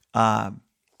 I've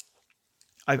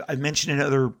mentioned in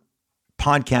other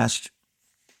podcasts,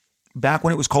 back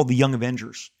when it was called the Young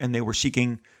Avengers and they were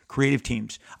seeking creative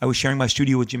teams, I was sharing my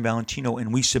studio with Jim Valentino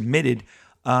and we submitted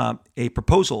a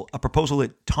proposal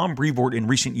that Tom Brevoort in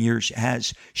recent years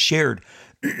has shared.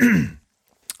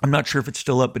 I'm not sure if it's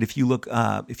still up, but if you look,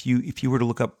 if you were to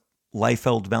look up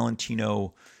Liefeld,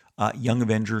 Valentino, Young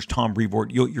Avengers, Tom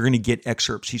Brevoort, you're going to get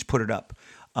excerpts. He's put it up.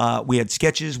 We had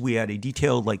sketches. We had a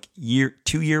detailed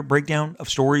 2-year breakdown of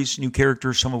stories, new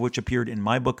characters, some of which appeared in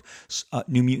my book,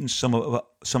 New Mutants, some of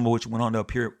which went on to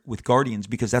appear with Guardians,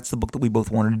 because that's the book that we both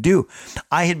wanted to do.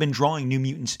 I had been drawing New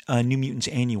Mutants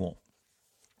Annual.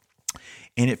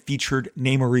 And it featured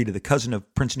Namorita, the cousin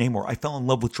of Prince Namor. I fell in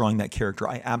love with drawing that character.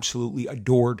 I absolutely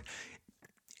adored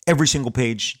every single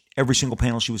page, every single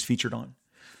panel she was featured on.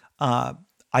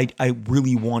 I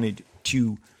really wanted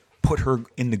to put her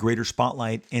in the greater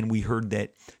spotlight, and we heard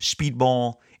that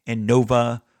Speedball and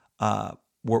Nova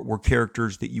were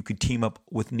characters that you could team up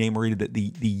with Namorita, that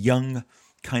the young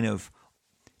kind of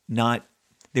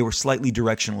they were slightly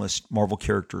directionless Marvel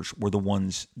characters were the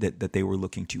ones that they were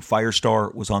looking to.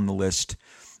 Firestar was on the list.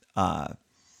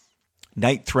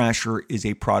 Night Thrasher is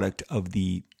a product of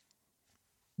the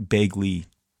Bagley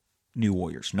New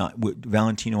Warriors.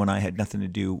 Valentino and I had nothing to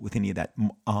do with any of that.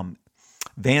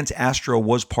 Vance Astro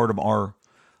was part of our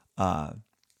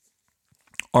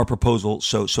proposal.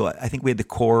 So I think we had the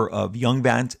core of young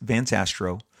Vance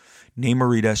Astro,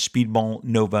 Namorita, Speedball,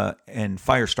 Nova, and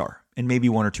Firestar, and maybe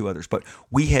one or two others. But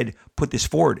we had put this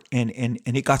forward, and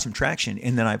it got some traction.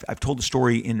 And then I've told the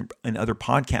story in other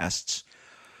podcasts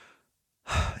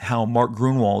how Mark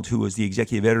Grunwald, who was the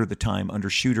executive editor at the time under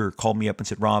Shooter, called me up and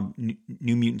said, Rob,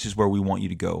 New Mutants is where we want you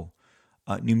to go.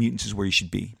 New Mutants is where you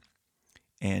should be.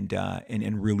 And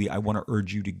really, I want to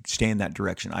urge you to stay in that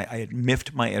direction. I had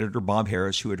miffed my editor, Bob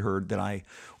Harris, who had heard that I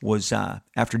was,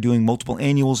 after doing multiple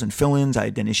annuals and fill-ins, I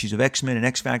had done issues of X-Men and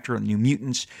X-Factor and New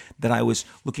Mutants, that I was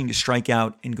looking to strike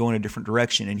out and go in a different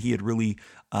direction. And he had really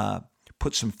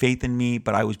put some faith in me,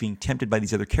 but I was being tempted by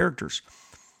these other characters.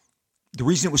 The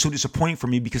reason it was so disappointing for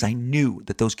me, because I knew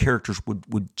that those characters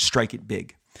would strike it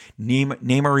big.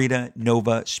 Namorita,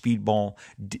 Nova, Speedball.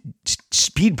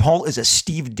 Speedball is a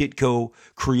Steve Ditko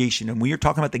creation. And we are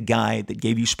talking about the guy that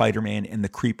gave you Spider-Man and the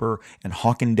Creeper and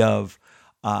Hawk and Dove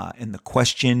and the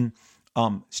Question.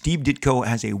 Steve Ditko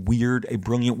has a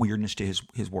brilliant weirdness to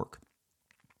his work.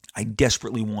 I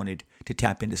desperately wanted to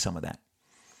tap into some of that.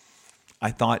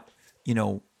 I thought,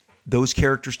 those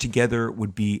characters together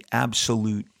would be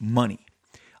absolute money.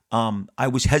 I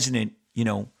was hesitant,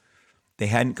 they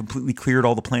hadn't completely cleared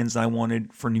all the plans that I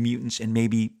wanted for New Mutants, and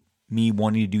maybe me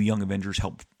wanting to do Young Avengers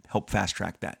help fast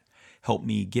track that, help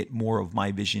me get more of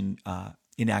my vision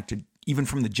enacted, even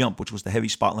from the jump, which was the heavy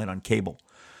spotlight on Cable.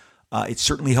 It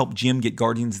certainly helped Jim get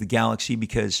Guardians of the Galaxy,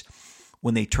 because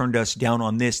when they turned us down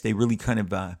on this, they really kind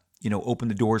of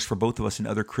opened the doors for both of us in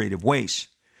other creative ways.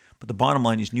 But the bottom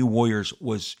line is New Warriors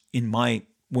was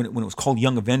when it was called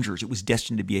Young Avengers, it was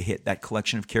destined to be a hit. That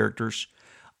collection of characters.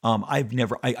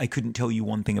 I couldn't tell you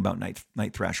one thing about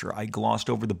Night Thrasher. I glossed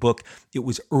over the book. It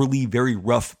was early, very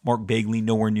rough. Mark Bagley,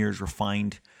 nowhere near as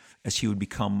refined as he would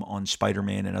become on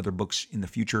Spider-Man and other books in the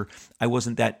future. I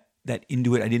wasn't that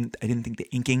into it. I didn't think the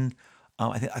inking.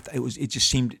 It just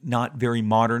seemed not very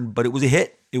modern, but it was a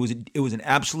hit. It was an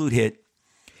absolute hit.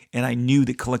 And I knew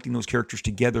that collecting those characters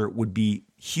together would be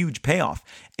huge payoff.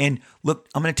 And look,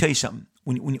 I'm going to tell you something.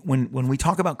 When we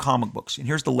talk about comic books, and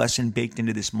here's the lesson baked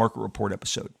into this Market Report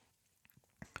episode.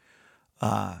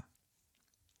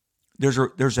 There's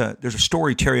a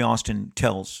story Terry Austin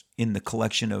tells in the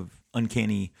collection of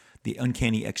the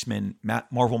Uncanny X-Men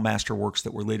Marvel Masterworks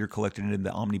that were later collected into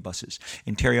the omnibuses.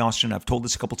 And Terry Austin, I've told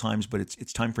this a couple times, but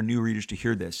it's time for new readers to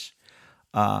hear this.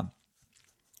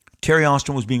 Terry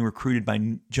Austin was being recruited by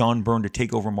John Byrne to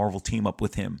take over Marvel Team Up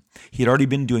with him. He had already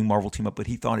been doing Marvel Team Up, but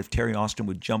he thought if Terry Austin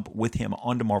would jump with him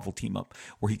onto Marvel Team Up,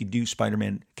 where he could do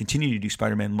Spider-Man, continue to do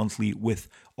Spider-Man monthly with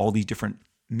all these different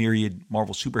myriad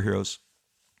Marvel superheroes,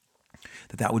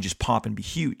 that would just pop and be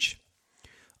huge.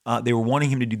 They were wanting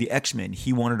him to do the X-Men.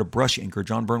 He wanted a brush anchor.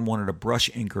 John Byrne wanted a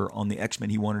brush anchor on the X-Men.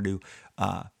 He wanted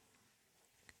to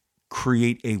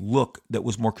create a look that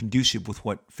was more conducive with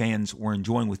what fans were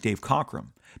enjoying with Dave Cockrum,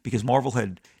 because Marvel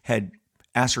had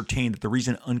ascertained that the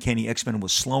reason Uncanny X-Men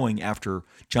was slowing after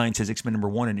Giant Says X-Men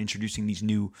 #1 and introducing these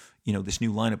new, this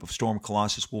new lineup of Storm,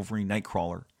 Colossus, Wolverine,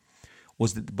 Nightcrawler,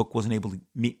 was that the book wasn't able to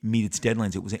meet its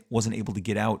deadlines. It wasn't able to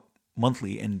get out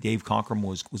monthly, and Dave Cockrum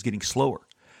was getting slower.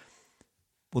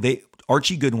 Well,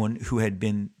 Archie Goodwin, who had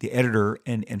been the editor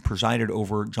and presided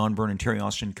over John Byrne and Terry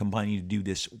Austin combining to do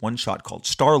this one-shot called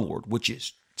Star-Lord, which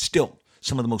is still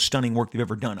some of the most stunning work they've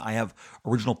ever done. I have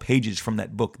original pages from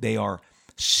that book. They are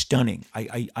stunning.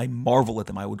 I marvel at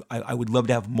them. I would love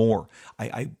to have more.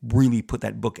 I really put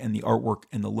that book and the artwork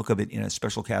and the look of it in a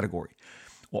special category.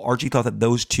 Well, Archie thought that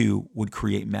those two would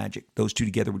create magic. Those two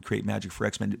together would create magic for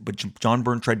X-Men. But John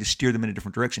Byrne tried to steer them in a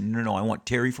different direction. No, I want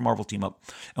Terry from Marvel Team Up.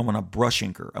 I want a brush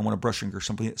inker.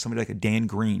 Somebody like a Dan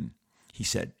Green, he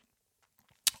said.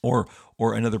 Or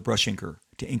another brush inker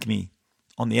to ink me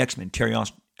on the X-Men.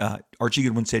 Archie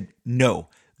Goodwin said, no,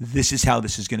 this is how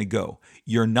this is going to go.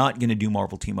 You're not going to do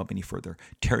Marvel Team Up any further.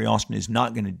 Terry Austin is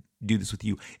not going to do this with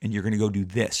you, and you're going to go do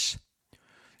this.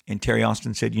 And Terry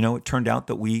Austin said, it turned out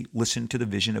that we listened to the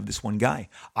vision of this one guy.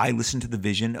 I listened to the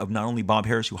vision of not only Bob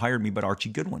Harris, who hired me, but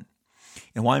Archie Goodwin.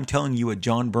 And why I'm telling you a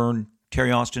John Byrne,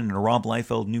 Terry Austin, and a Rob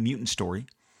Liefeld New Mutant story,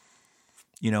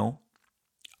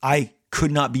 I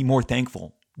could not be more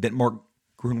thankful that Mark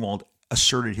Grunwald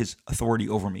asserted his authority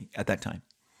over me at that time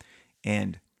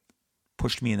and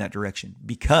pushed me in that direction,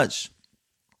 because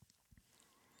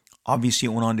obviously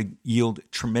it went on to yield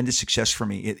tremendous success for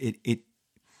me.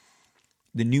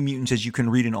 The New Mutants, as you can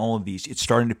read in all of these, it's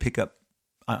starting to pick up.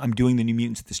 I'm doing the New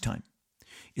Mutants at this time.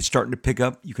 It's starting to pick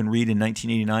up. You can read in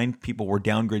 1989, people were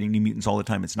downgrading New Mutants all the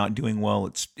time. It's not doing well.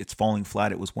 It's falling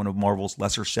flat. It was one of Marvel's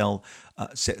lesser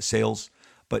sales.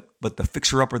 But the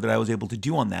fixer-upper that I was able to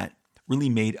do on that really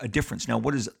made a difference. Now,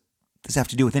 what does this have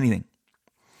to do with anything?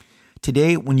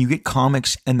 Today, when you get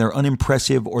comics and they're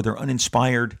unimpressive or they're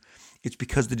uninspired, it's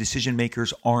because the decision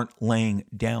makers aren't laying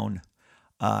down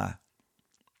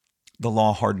the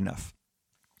law hard enough.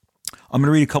 I'm going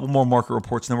to read a couple more market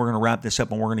reports, and then we're going to wrap this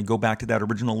up, and we're going to go back to that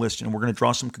original list, and we're going to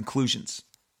draw some conclusions,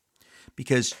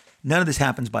 because none of this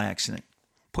happens by accident.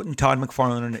 Putting Todd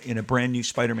McFarlane in a brand new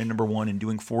Spider-Man #1 and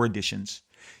doing 4 editions,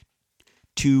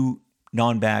 2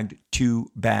 non-bagged,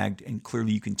 2 bagged, and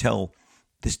clearly you can tell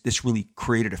this really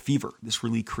created a fever. This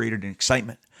really created an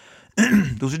excitement.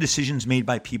 Those are decisions made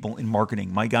by people in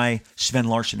marketing. My guy, Sven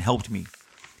Larson, helped me.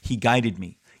 He guided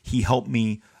me. He helped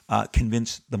me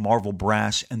convince the Marvel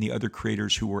brass and the other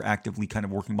creators who were actively kind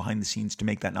of working behind the scenes to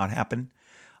make that not happen.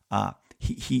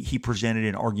 He presented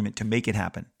an argument to make it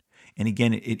happen. And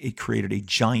again, it created a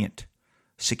giant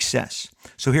success.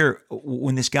 So here,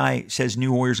 when this guy says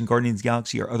New Warriors and Guardians of the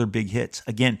Galaxy are other big hits,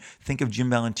 again, think of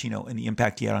Jim Valentino and the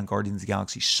impact he had on Guardians of the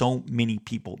Galaxy. So many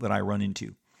people that I run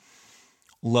into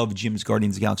love Jim's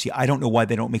Guardians of the Galaxy. I don't know why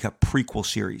they don't make a prequel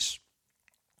series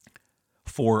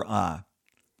for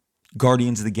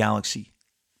Guardians of the Galaxy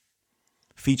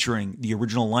featuring the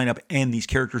original lineup and these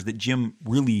characters that Jim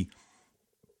really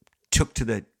took to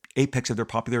the apex of their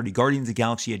popularity. Guardians of the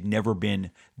Galaxy had never been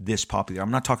this popular.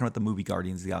 I'm not talking about the movie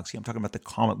Guardians of the Galaxy. I'm talking about the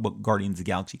comic book Guardians of the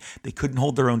Galaxy. They couldn't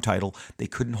hold their own title. They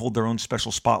couldn't hold their own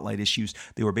special spotlight issues.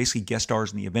 They were basically guest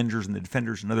stars in the Avengers and the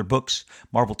Defenders and other books.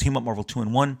 Marvel Team Up, Marvel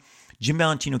 2-in-1. Jim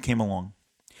Valentino came along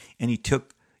and he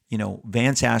took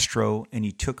Vance Astro, and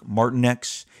he took Martin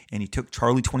X, and he took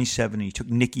Charlie 27, and he took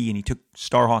Nikki, and he took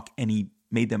Starhawk, and he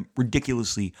made them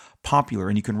ridiculously popular.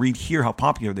 And you can read here how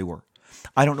popular they were.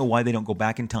 I don't know why they don't go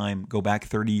back in time, go back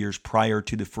 30 years prior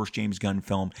to the first James Gunn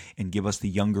film, and give us the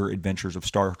younger adventures of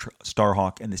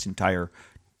Starhawk and this entire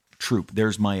troop.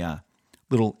 There's my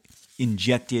little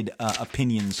injected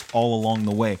opinions all along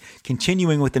the way.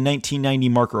 Continuing with the 1990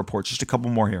 market reports, just a couple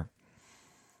more here.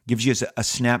 Gives you a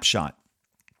snapshot.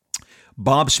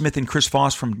 Bob Smith and Chris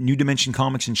Foss from New Dimension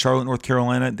Comics in Charlotte, North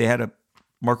Carolina, they had a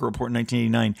market report in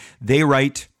 1989. They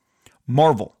write,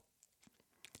 Marvel.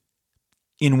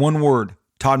 In one word,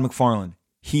 Todd McFarlane.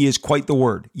 He is quite the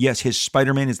word. Yes, his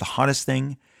Spider-Man is the hottest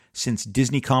thing since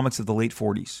Disney Comics of the late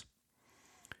 40s.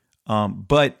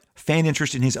 But fan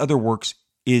interest in his other works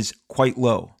is quite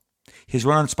low. His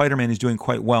run on Spider-Man is doing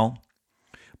quite well,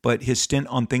 but his stint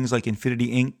on things like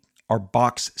Infinity Inc. are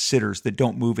box sitters that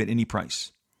don't move at any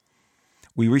price.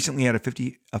 We recently had a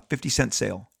 50-cent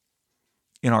sale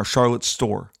in our Charlotte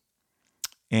store,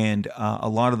 and a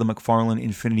lot of the McFarlane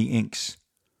Infinity Inks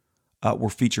were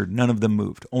featured. None of them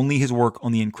moved. Only his work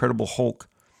on the Incredible Hulk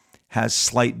has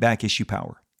slight back issue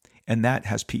power, and that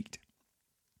has peaked.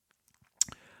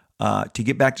 To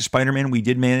get back to Spider-Man, we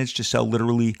did manage to sell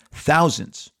literally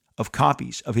thousands of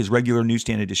copies of his regular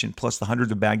newsstand edition, plus the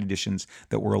hundreds of bagged editions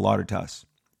that were allotted to us.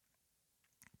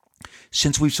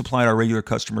 Since we've supplied our regular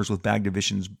customers with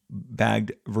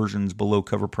bagged versions below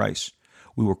cover price,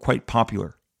 we were quite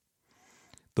popular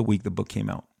the week the book came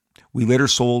out. We later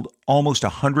sold almost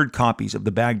 100 copies of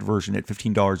the bagged version at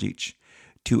 $15 each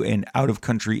to an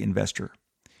out-of-country investor.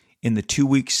 In the 2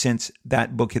 weeks since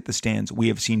that book hit the stands, we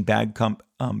have seen bagged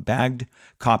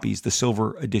copies, the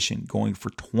silver edition, going for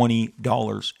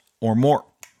 $20 or more.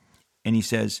 And he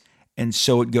says, and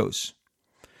so it goes.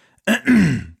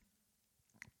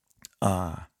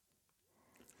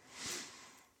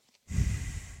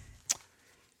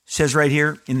 Says right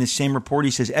here in this same report,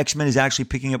 he says X-Men is actually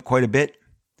picking up quite a bit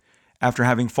after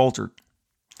having faltered.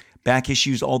 Back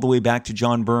issues all the way back to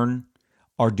John Byrne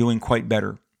are doing quite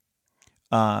better.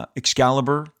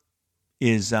 Excalibur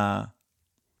is a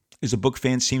book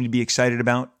fans seem to be excited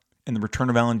about, and the return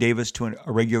of Alan Davis to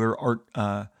a regular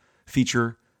art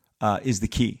feature is the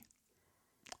key.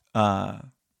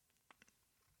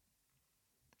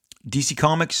 DC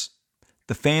Comics,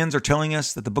 the fans are telling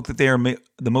us that the book that they are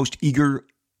the most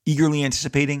eagerly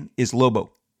anticipating is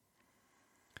Lobo.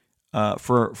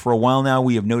 For a while now,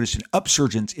 we have noticed an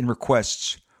upsurgence in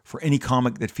requests for any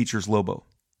comic that features Lobo.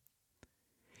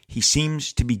 He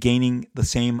seems to be gaining the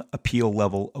same appeal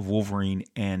level of Wolverine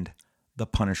and the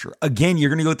Punisher. Again, you're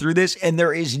going to go through this, and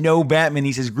there is no Batman.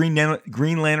 He says Green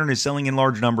Lantern is selling in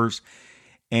large numbers,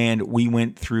 and we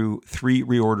went through 3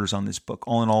 reorders on this book.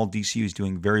 All in all, DC is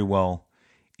doing very well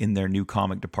in their new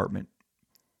comic department.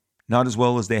 Not as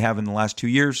well as they have in the last 2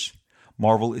 years.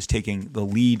 Marvel is taking the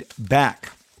lead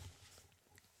back.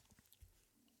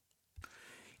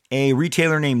 A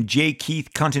retailer named J.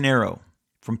 Keith Cantanero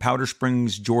from Powder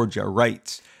Springs, Georgia,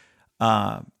 writes,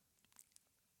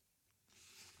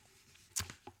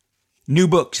 new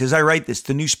books. As I write this,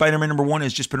 the new Spider-Man #1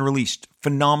 has just been released.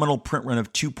 Phenomenal print run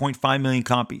of 2.5 million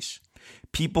copies.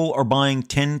 People are buying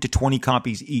 10 to 20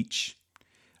 copies each.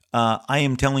 I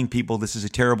am telling people this is a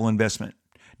terrible investment.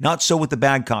 Not so with the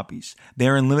bag copies. They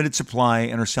are in limited supply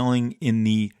and are selling in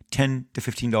the $10 to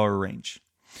 $15 range.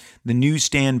 The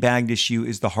newsstand bagged issue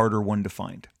is the harder one to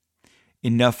find.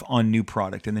 Enough on new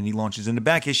product. And then he launches into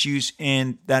back issues,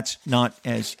 and that's not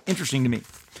as interesting to me.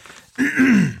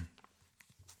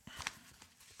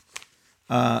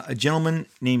 A gentleman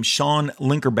named Sean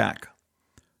Linkerback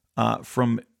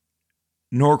from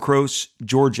Norcross,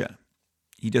 Georgia.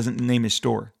 He doesn't name his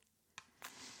store.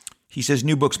 He says,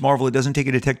 new books, Marvel. It doesn't take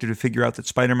a detective to figure out that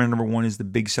Spider-Man #1 is the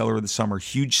big seller of the summer.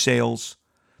 Huge sales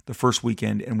the first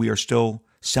weekend, and we are still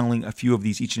selling a few of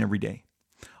these each and every day.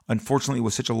 Unfortunately,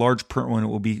 with such a large print run, it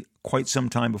will be quite some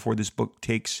time before this book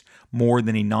takes more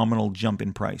than a nominal jump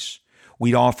in price.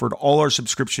 We'd offered all our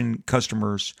subscription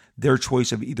customers their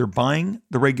choice of either buying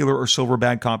the regular or silver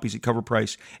bag copies at cover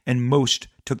price, and most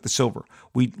took the silver.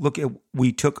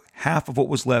 We took half of what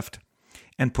was left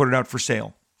and put it out for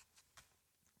sale,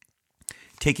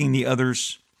 taking the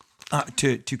others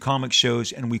to comic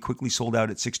shows, and we quickly sold out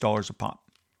at $6 a pop.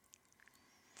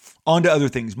 On to other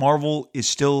things. Marvel is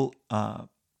still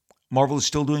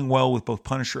doing well with both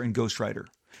Punisher and Ghost Rider.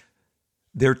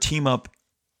 Their team up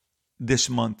this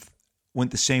month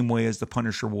went the same way as the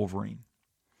Punisher Wolverine.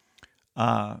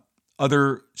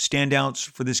 Other standouts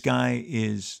for this guy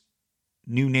is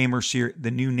the new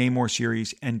Namor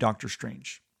series and Doctor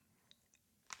Strange.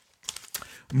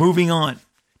 Moving on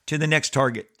to the next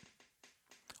target.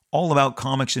 All about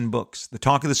comics and books. The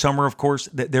talk of the summer, of course,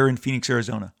 they're in Phoenix,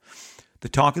 Arizona. The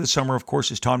talk of the summer, of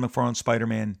course, is Todd McFarlane's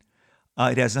Spider-Man.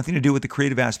 It has nothing to do with the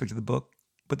creative aspect of the book,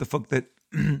 but the fact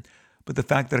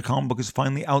that a comic book has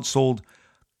finally outsold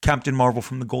Captain Marvel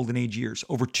from the Golden Age years.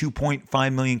 Over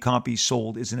 2.5 million copies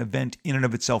sold is an event in and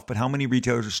of itself, but how many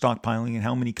retailers are stockpiling and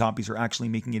how many copies are actually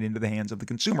making it into the hands of the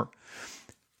consumer?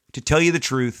 To tell you the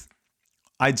truth,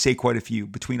 I'd say quite a few.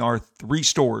 Between our 3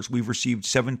 stores, we've received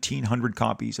 1,700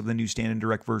 copies of the newsstand and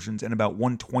direct versions and about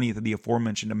 1/20th of the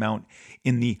aforementioned amount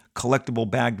in the collectible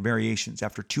bagged variations.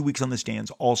 After 2 weeks on the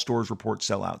stands, all stores report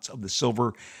sellouts of the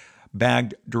silver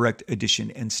bagged direct edition,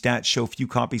 and stats show few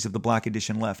copies of the black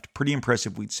edition left. Pretty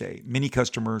impressive, we'd say. Many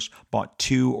customers bought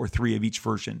 2 or 3 of each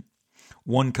version.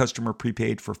 One customer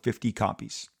prepaid for 50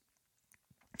 copies.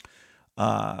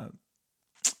 Talking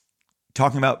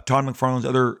about Todd McFarlane's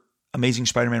other amazing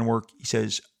Spider-Man work, he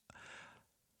says,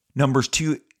 numbers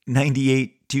 2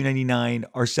 $298, $299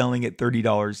 are selling at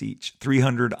 $30 each.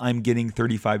 $300 I'm getting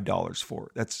 $35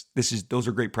 for. Those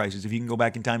are great prices. If you can go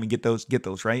back in time and get those,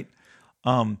 right?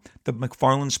 The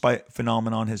McFarlane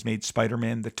phenomenon has made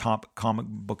Spider-Man the top comic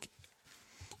book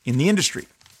in the industry.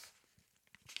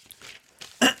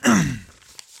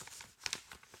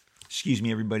 Excuse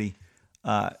me, everybody.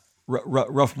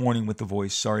 Rough morning with the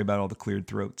voice. Sorry about all the cleared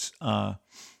throats.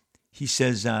 He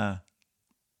says,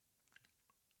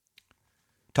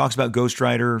 talks about Ghost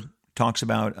Rider, talks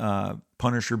about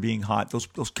Punisher being hot.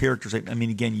 Those characters. I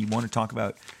mean, again, you want to talk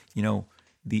about,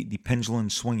 the pendulum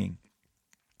swinging.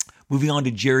 Moving on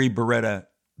to Jerry Beretta,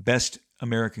 Best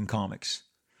American Comics.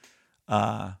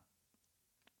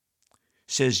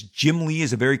 Says Jim Lee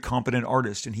is a very competent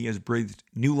artist and he has breathed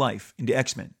new life into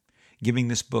X-Men, giving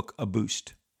this book a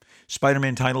boost.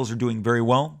 Spider-Man titles are doing very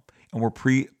well, and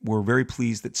we're very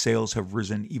pleased that sales have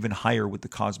risen even higher with the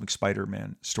Cosmic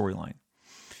Spider-Man storyline.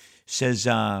 Says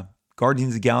Guardians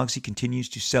of the Galaxy continues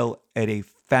to sell at a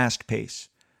fast pace.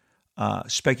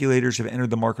 Speculators have entered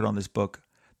the market on this book.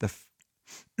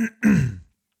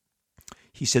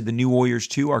 He said the New Warriors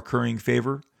 2 are currying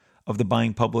favor of the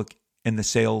buying public and the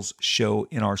sales show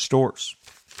in our stores.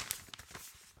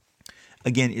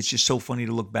 Again, it's just so funny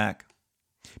to look back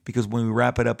because when we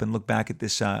wrap it up and look back at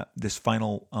this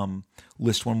final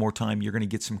list one more time, you're going to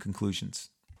get some conclusions.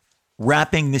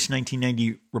 Wrapping this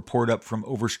 1990 report up from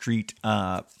Overstreet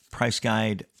Price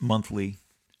Guide Monthly,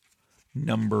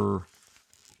 number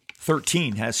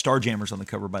 13 has Starjammers on the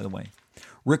cover, by the way.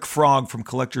 Rick Frog from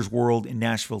Collector's World in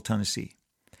Nashville, Tennessee.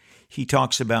 He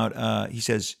talks about, he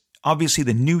says, obviously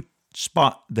the new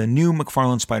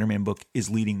McFarlane Spider-Man book is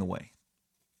leading the way.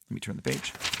 Let me turn the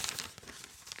page.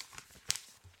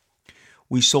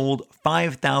 We sold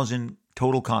 5,000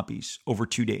 total copies over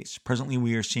 2 days. Presently,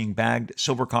 we are seeing bagged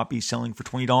silver copies selling for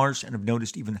 $20 and have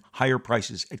noticed even higher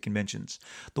prices at conventions.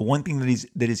 The one thing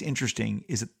that is interesting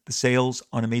is that the sales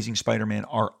on Amazing Spider-Man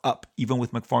are up, even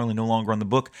with McFarlane no longer on the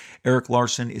book. Eric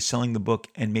Larson is selling the book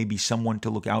and may be someone to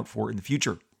look out for in the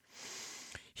future.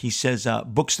 He says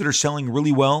books that are selling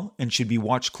really well and should be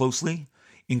watched closely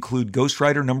include Ghost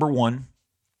Rider #1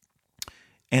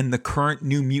 and the current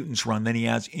New Mutants run. Then he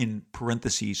has in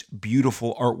parentheses,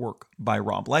 beautiful artwork by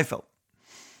Rob Liefeld.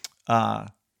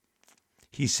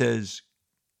 He says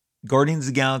Guardians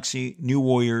of the Galaxy, New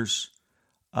Warriors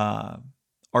are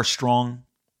strong.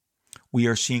 We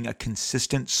are seeing a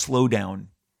consistent slowdown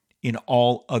in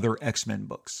all other X-Men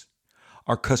books.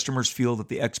 Our customers feel that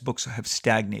the X books have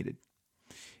stagnated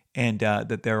and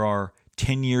that there are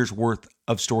 10 years worth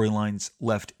of storylines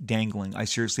left dangling. I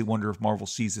seriously wonder if Marvel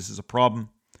sees this as a problem.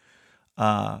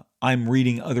 I'm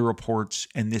reading other reports,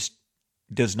 and this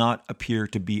does not appear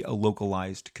to be a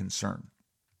localized concern.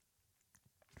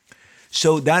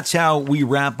 So that's how we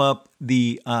wrap up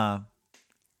the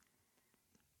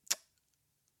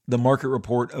market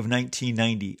report of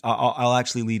 1990. I'll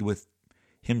actually lead with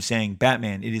him saying,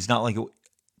 Batman, it is not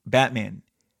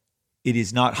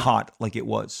hot like it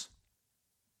was.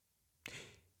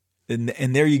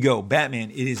 And there you go. Batman,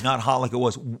 it is not hot like it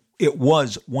was. It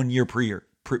was 1 year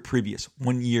previous,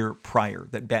 1 year prior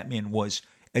that Batman was,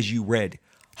 as you read,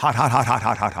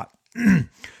 hot.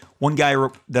 One guy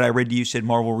that I read to you said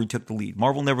Marvel retook the lead.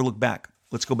 Marvel never looked back.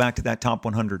 Let's go back to that top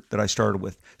 100 that I started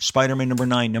with. Spider-Man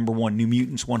 #9, #1. New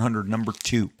Mutants 100,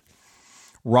 #2.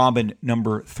 Robin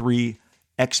 #3.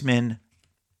 X-Men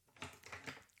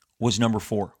was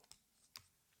 #4.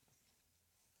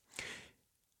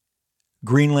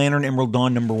 Green Lantern, Emerald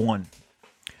Dawn, #1.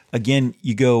 Again,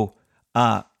 you go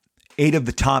 8 of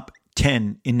the top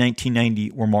 10 in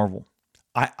 1990 were Marvel.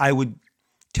 I would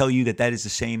tell you that is the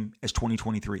same as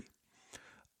 2023.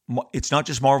 It's not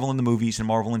just Marvel in the movies and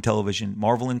Marvel in television.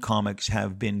 Marvel in comics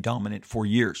have been dominant for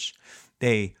years.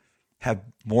 They have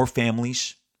more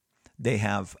families. They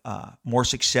have more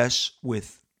success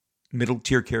with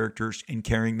middle-tier characters and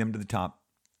carrying them to the top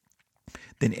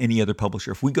than any other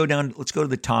publisher. If we go down, let's go to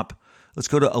the top. Let's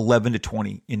go to 11 to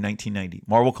 20 in 1990.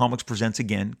 Marvel Comics Presents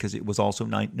again, because it was also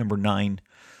number 9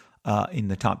 in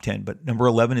the top 10. But number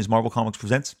 11 is Marvel Comics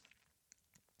Presents.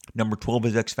 Number 12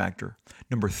 is X Factor.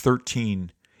 Number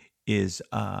 13 is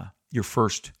your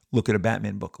first look at a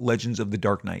Batman book, Legends of the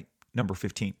Dark Knight, number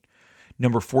 15.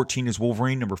 Number 14 is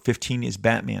Wolverine. Number 15 is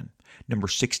Batman. Number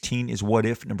 16 is What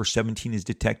If. Number 17 is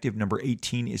Detective. Number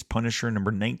 18 is Punisher.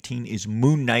 Number 19 is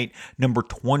Moon Knight. Number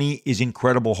 20 is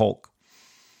Incredible Hulk.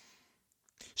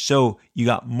 So you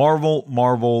got Marvel.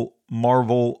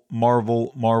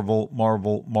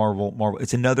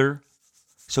 It's another.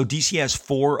 So DC has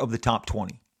 4 of the top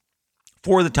 20.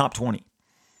 4 of the top 20.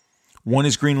 1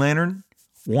 is Green Lantern.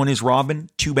 1 is Robin.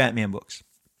 2 Batman books.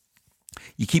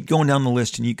 You keep going down the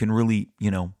list and you can really,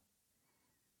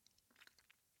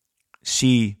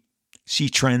 see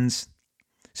trends,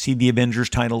 see the Avengers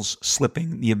titles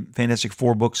slipping, the Fantastic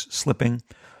Four books slipping.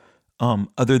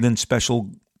 Other than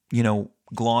special,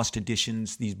 glossed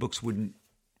editions, these books wouldn't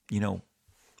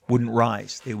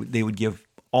rise. They would give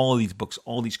all of these books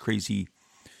all these crazy,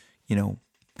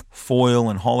 foil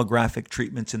and holographic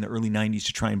treatments in the early 90s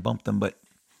to try and bump them, but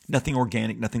nothing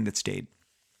organic, nothing that stayed.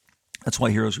 That's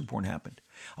why Heroes Reborn happened.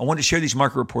 I wanted to share these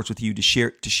market reports with you to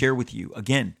share with you.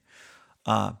 Again,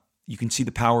 you can see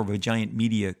the power of a giant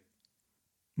media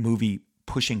movie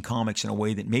pushing comics in a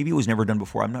way that maybe was never done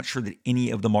before. I'm not sure that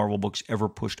any of the Marvel books ever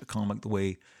pushed a comic the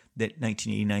way that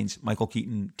 1989's Michael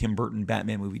Keaton, Tim Burton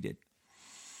Batman movie did.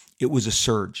 It was a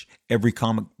surge. Every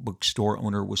comic book store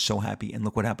owner was so happy. And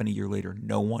look what happened a year later.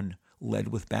 No one led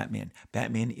with Batman.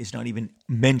 Batman is not even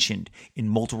mentioned in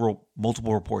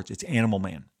multiple reports. It's Animal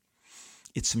Man.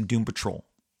 It's some Doom Patrol.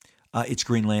 It's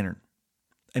Green Lantern.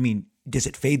 I mean, does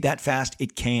it fade that fast?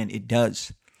 It can. It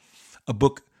does. A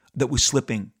book that was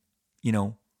slipping,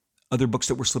 other books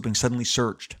that were slipping suddenly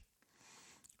surged.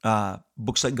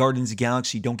 Books like Guardians of the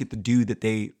Galaxy don't get the due that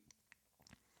they,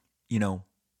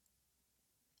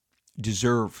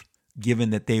 deserve, given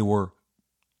that they were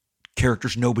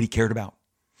characters nobody cared about.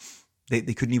 They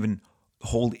couldn't even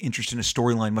hold interest in a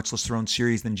storyline, much less their own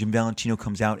series. Then Jim Valentino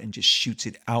comes out and just shoots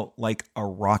it out like a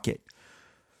rocket.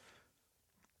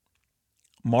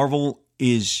 Marvel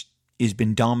is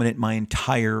been dominant my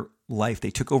entire life.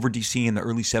 They took over DC in the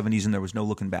early 70s and there was no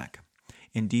looking back.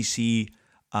 And DC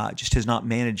just has not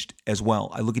managed as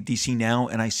well. I look at DC now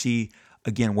and I see,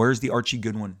 again, where's the Archie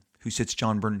Goodwin who sits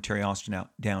John Byrne and Terry Austin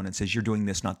down and says, you're doing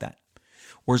this, not that?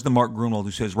 Where's the Mark Grunwald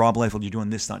who says, Rob Liefeld, you're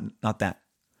doing this, not that?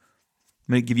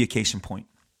 I'm going to give you a case in point.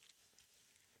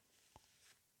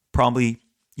 Probably,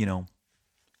 10,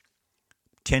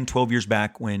 12 years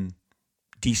back when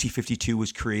DC 52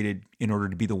 was created in order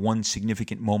to be the one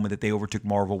significant moment that they overtook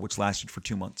Marvel, which lasted for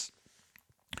 2 months.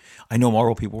 I know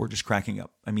Marvel people were just cracking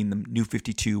up. I mean, the new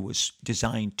 52 was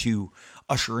designed to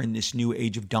usher in this new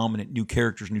age of dominant, new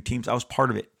characters, new teams. I was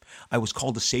part of it. I was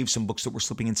called to save some books that were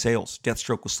slipping in sales.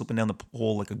 Deathstroke was slipping down the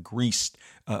pole like a grease,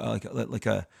 like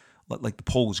the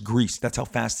pole was greased. That's how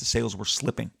fast the sales were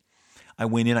slipping. I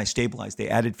went in, I stabilized. They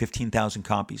added 15,000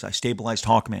 copies. I stabilized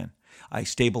Hawkman. I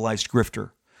stabilized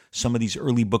Grifter. Some of these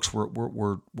early books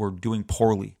were doing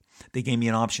poorly. They gave me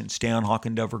an option: stay on Hawk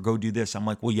and Dove or go do this. I'm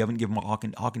like, well, you haven't given Hawk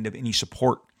and Dove any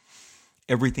support.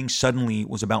 Everything suddenly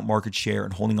was about market share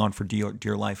and holding on for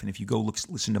dear life. And if you go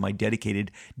listen to my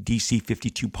dedicated DC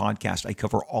 52 podcast, I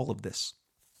cover all of this.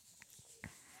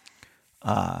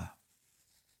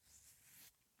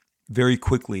 Very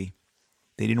quickly,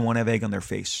 they didn't want to have egg on their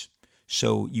face.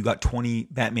 So you got 20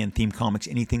 Batman themed comics.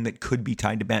 Anything that could be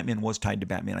tied to Batman was tied to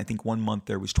Batman. I think 1 month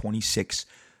there was 26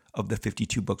 of the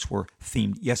 52 books were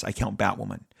themed. Yes, I count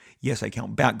Batwoman. Yes, I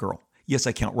count Batgirl. Yes,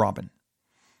 I count Robin.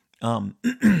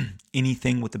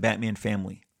 Anything with the Batman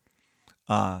family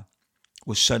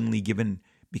was suddenly given,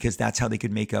 because that's how they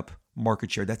could make up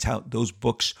market share. That's how those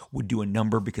books would do a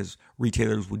number, because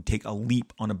retailers would take a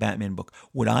leap on a Batman book.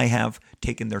 Would I have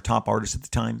taken their top artists at the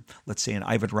time, let's say an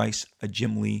Ivan Rice, a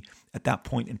Jim Lee at that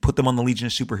point, and put them on the Legion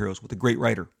of Superheroes with a great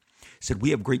writer? Said,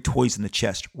 we have great toys in the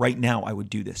chest. Right now, I would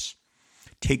do this.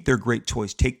 Take their great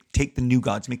toys. Take the New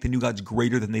Gods. Make the New Gods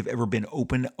greater than they've ever been.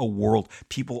 Open a world.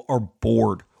 People are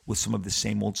bored with some of the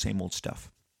same old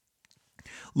stuff.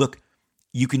 Look,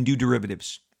 you can do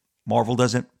derivatives. Marvel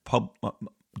does it.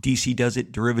 DC does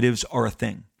it. Derivatives are a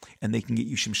thing, and they can get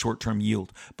you some short-term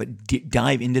yield. But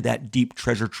dive into that deep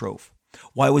treasure trove.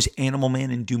 Why was Animal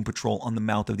Man and Doom Patrol on the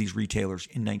mouth of these retailers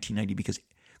in 1990? Because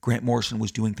Grant Morrison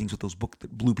was doing things with those books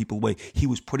that blew people away. He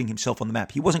was putting himself on the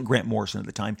map. He wasn't Grant Morrison at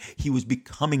the time. He was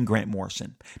becoming Grant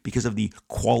Morrison because of the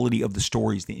quality of the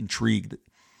stories, the intrigue.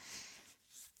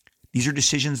 These are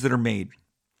decisions that are made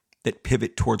that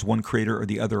pivot towards one creator or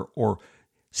the other, or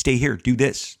stay here, do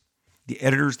this. The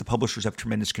editors, the publishers have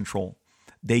tremendous control.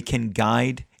 They can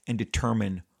guide and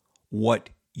determine what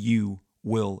you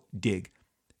will dig.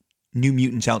 New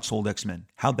Mutants outsold X-Men.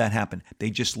 How'd that happen? They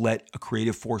just let a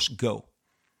creative force go.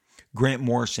 Grant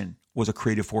Morrison was a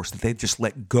creative force that they just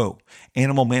let go.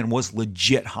 Animal Man was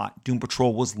legit hot. Doom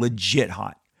Patrol was legit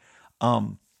hot.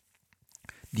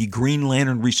 The Green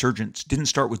Lantern resurgence didn't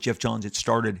start with Jeff Johns. It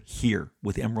started here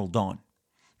with Emerald Dawn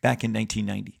back in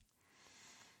 1990.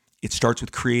 It starts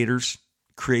with creators,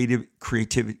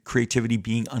 creativity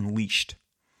being unleashed.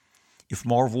 If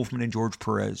Marv Wolfman and George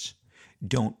Perez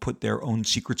don't put their own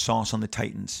secret sauce on the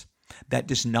Titans, that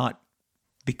does not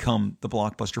become the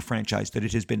blockbuster franchise that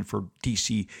it has been for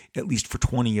DC, at least for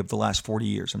 20 of the last 40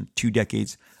 years, and 2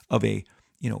 decades of a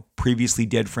previously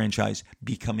dead franchise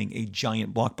becoming a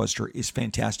giant blockbuster is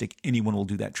fantastic. Anyone will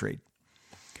do that trade.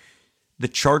 The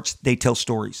charts, they tell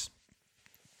stories.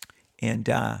 And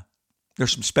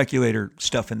there's some speculator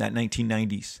stuff in that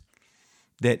 1990s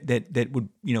that would,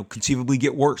 conceivably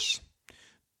get worse.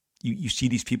 You see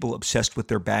these people obsessed with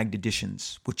their bagged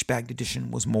editions. Which bagged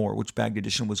edition was more? Which bagged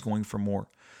edition was going for more?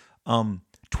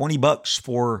 $20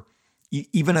 for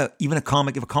even a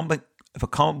comic. If a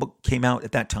comic book came out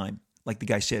at that time, like the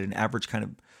guy said, an average kind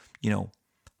of,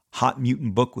 hot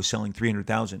mutant book was selling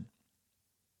 300,000.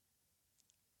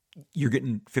 You're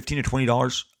getting $15 to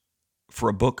 $20 for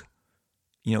a book,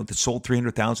 that sold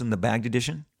 300,000, the bagged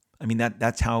edition. I mean,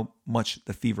 that's how much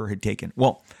the fever had taken.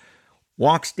 Well,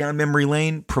 walks down memory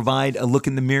lane provide a look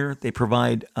in the mirror. They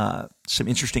provide some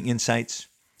interesting insights.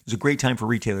 It was a great time for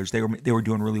retailers. They were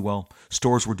doing really well.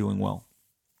 Stores were doing well.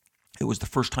 It was the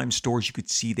first time stores you could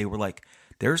see they were like,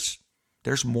 there's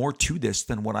more to this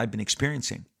than what I've been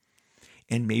experiencing.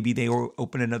 And maybe they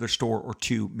opened another store or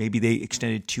two. Maybe they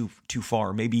extended too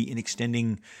far. Maybe in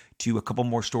extending to a couple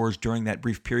more stores during that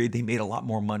brief period, they made a lot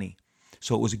more money.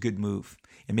 So it was a good move.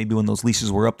 And maybe when those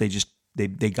leases were up,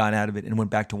 they got out of it and went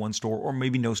back to one store, or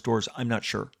maybe no stores. I'm not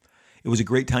sure. It was a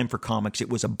great time for comics. It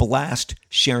was a blast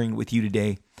sharing with you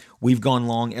today. We've gone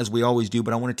long, as we always do,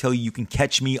 but I want to tell you can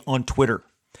catch me on Twitter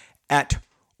at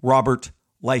Robert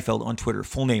Liefeld on Twitter.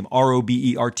 Full name,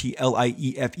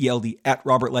 RobertLiefeld, at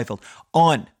Robert Liefeld.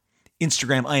 On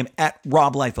Instagram, I am at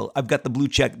Rob Liefeld. I've got the blue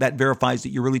check. That verifies that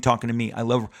you're really talking to me. I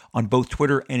love on both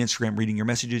Twitter and Instagram reading your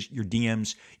messages, your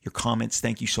DMs, your comments.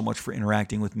 Thank you so much for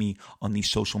interacting with me on these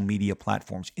social media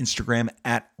platforms. Instagram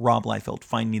at Rob Liefeld.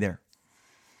 Find me there.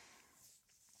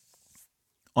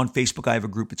 On Facebook, I have a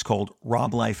group. It's called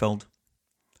Rob Liefeld,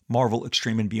 Marvel,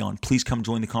 Extreme, and Beyond. Please come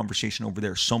join the conversation over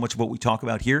there. So much of what we talk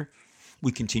about here,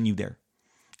 we continue there.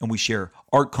 And we share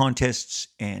art contests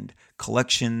and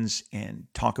collections and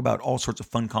talk about all sorts of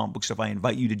fun comic book stuff. I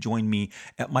invite you to join me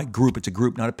at my group. It's a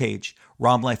group, not a page.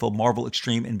 Rob Liefeld, Marvel,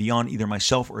 Extreme, and Beyond. Either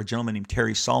myself or a gentleman named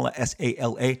Terry Sala,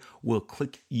 Sala, will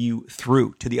click you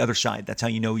through to the other side. That's how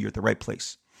you know you're at the right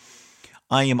place.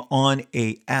 I am on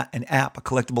an app, a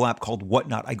collectible app called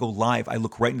Whatnot. I go live. I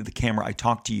look right into the camera. I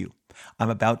talk to you. I'm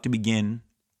about to begin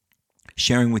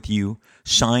sharing with you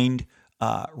signed,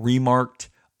 remarked,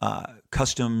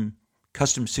 custom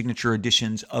signature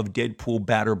editions of Deadpool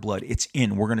Batter Blood. It's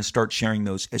in. We're going to start sharing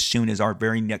those as soon as our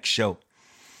very next show.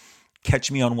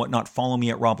 Catch me on Whatnot. Follow me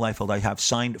at Rob Liefeld. I have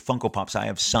signed Funko Pops. I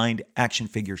have signed action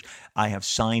figures. I have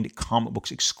signed comic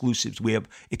books exclusives. We have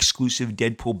exclusive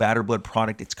Deadpool Batter Blood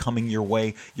product. It's coming your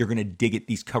way. You're going to dig it.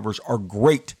 These covers are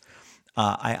great.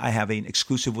 I have an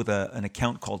exclusive with an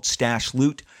account called Stash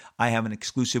Loot. I have an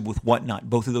exclusive with Whatnot.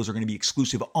 Both of those are going to be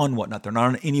exclusive on Whatnot. They're not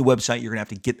on any website. You're going to have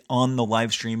to get on the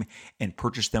live stream and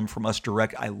purchase them from us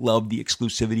direct. I love the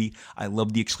exclusivity. I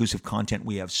love the exclusive content.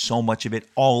 We have so much of it.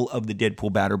 All of the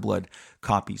Deadpool Batter Blood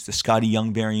copies, the Scotty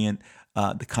Young variant,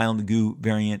 the Kyle Nagu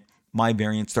variant, my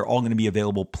variants, they're all going to be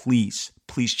available. Please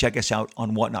check us out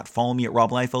on Whatnot. Follow me at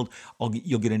Rob Liefeld.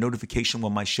 You'll get a notification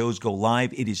when my shows go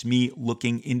live. It is me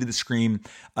looking into the screen,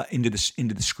 into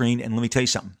the screen. And let me tell you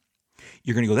something.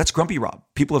 You're going to go, that's grumpy Rob.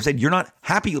 People have said, you're not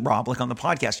happy, Rob, like on the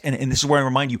podcast. And this is where I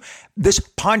remind you, this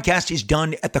podcast is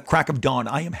done at the crack of dawn.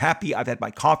 I am happy. I've had my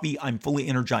coffee. I'm fully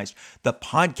energized. The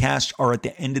podcasts are at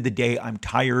the end of the day. I'm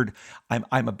tired.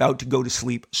 I'm about to go to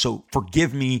sleep. So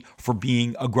forgive me for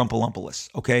being a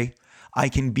grumpalumpalus, okay? I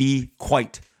can be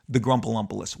quite the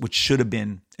grumpalumpalus, which should have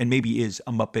been and maybe is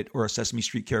a Muppet or a Sesame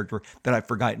Street character that I've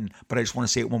forgotten. But I just want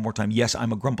to say it one more time. Yes,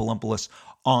 I'm a grumpalumpalus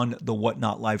on the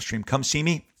Whatnot live stream. Come see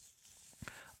me.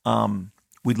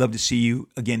 We'd love to see you.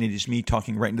 Again, it is me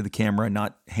talking right into the camera,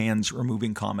 not hands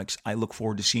removing comics. I look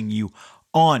forward to seeing you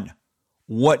on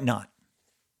Whatnot.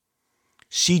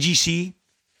 CGC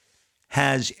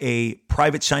has a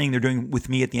private signing they're doing with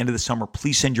me at the end of the summer.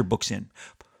 Please send your books in.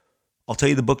 I'll tell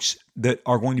you the books that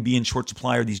are going to be in short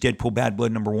supply are these Deadpool Bad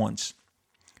Blood #1s.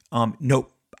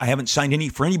 Nope, I haven't signed any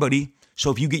for anybody.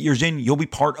 So if you get yours in, you'll be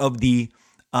part of the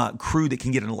crew that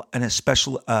can get a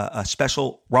special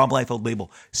Rob Liefeld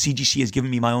label. CGC has given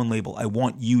me my own label. I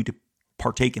want you to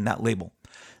partake in that label.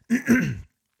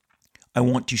 I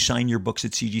want to sign your books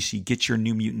at CGC. Get your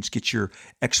New Mutants, get your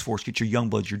X-Force, get your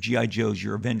Youngbloods, your G.I. Joes,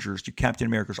 your Avengers, your Captain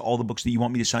Americas, all the books that you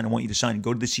want me to sign, I want you to sign.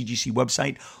 Go to the CGC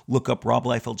website, look up Rob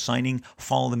Liefeld signing,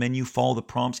 follow the menu, follow the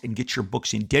prompts, and get your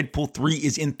books in. Deadpool 3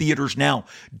 is in theaters now.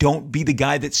 Don't be the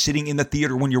guy that's sitting in the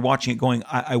theater when you're watching it going,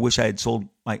 I wish I had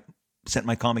sent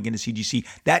my comic into CGC.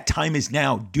 That time is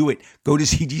now. Do it. Go to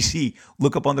CGC.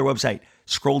 Look up on their website.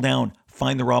 Scroll down,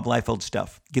 find the Rob Liefeld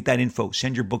stuff. Get that info.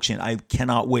 Send your books in. I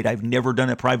cannot wait. I've never done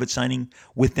a private signing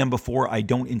with them before. I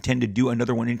don't intend to do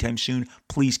another one anytime soon.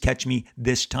 Please catch me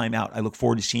this time out. I look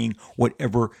forward to seeing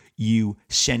whatever you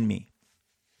send me.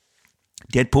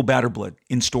 Deadpool Batterblood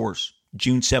in stores,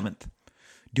 June 7th.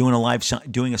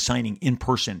 Doing a signing in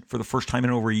person for the first time in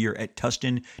over a year at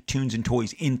Tustin Tunes and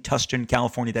Toys in Tustin,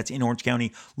 California. That's in Orange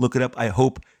County. Look it up. I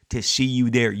hope to see you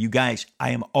there. You guys,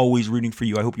 I am always rooting for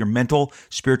you. I hope your mental,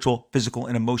 spiritual, physical,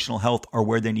 and emotional health are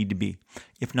where they need to be.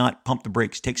 If not, pump the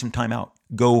brakes. Take some time out.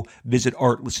 Go visit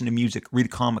art, listen to music, read a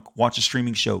comic, watch a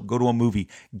streaming show, go to a movie,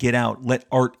 get out. Let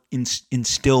art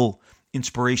instill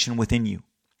inspiration within you.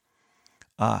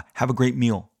 Have a great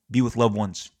meal. Be with loved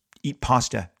ones. Eat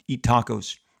pasta. Eat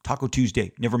tacos. Taco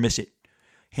Tuesday. Never miss it.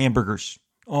 Hamburgers.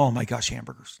 Oh my gosh,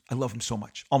 hamburgers. I love them so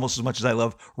much. Almost as much as I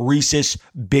love Reese's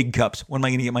Big Cups. When am I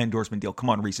going to get my endorsement deal? Come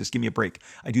on, Reese's. Give me a break.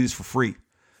 I do this for free.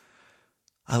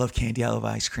 I love candy. I love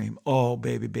ice cream. Oh,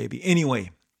 baby, baby.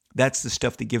 Anyway, that's the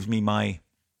stuff that gives me my,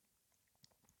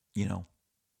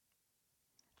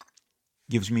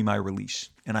 gives me my release.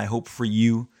 And I hope for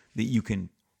you that you can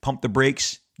pump the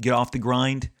brakes, get off the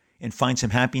grind, and find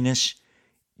some happiness,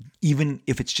 even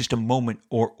if it's just a moment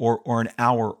or an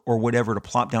hour or whatever, to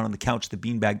plop down on the couch, the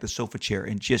beanbag, the sofa chair,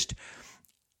 and just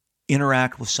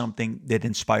interact with something that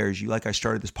inspires you. Like I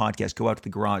started this podcast, go out to the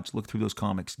garage, look through those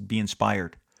comics, be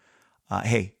inspired.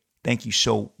 Hey, thank you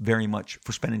so very much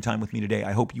for spending time with me today.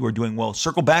 I hope you are doing well.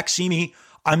 Circle back, see me.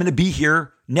 I'm going to be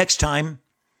here next time.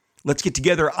 Let's get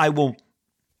together. I'll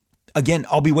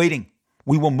be waiting.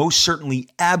 We will most certainly,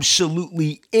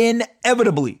 absolutely,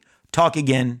 inevitably talk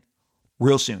again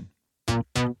real soon.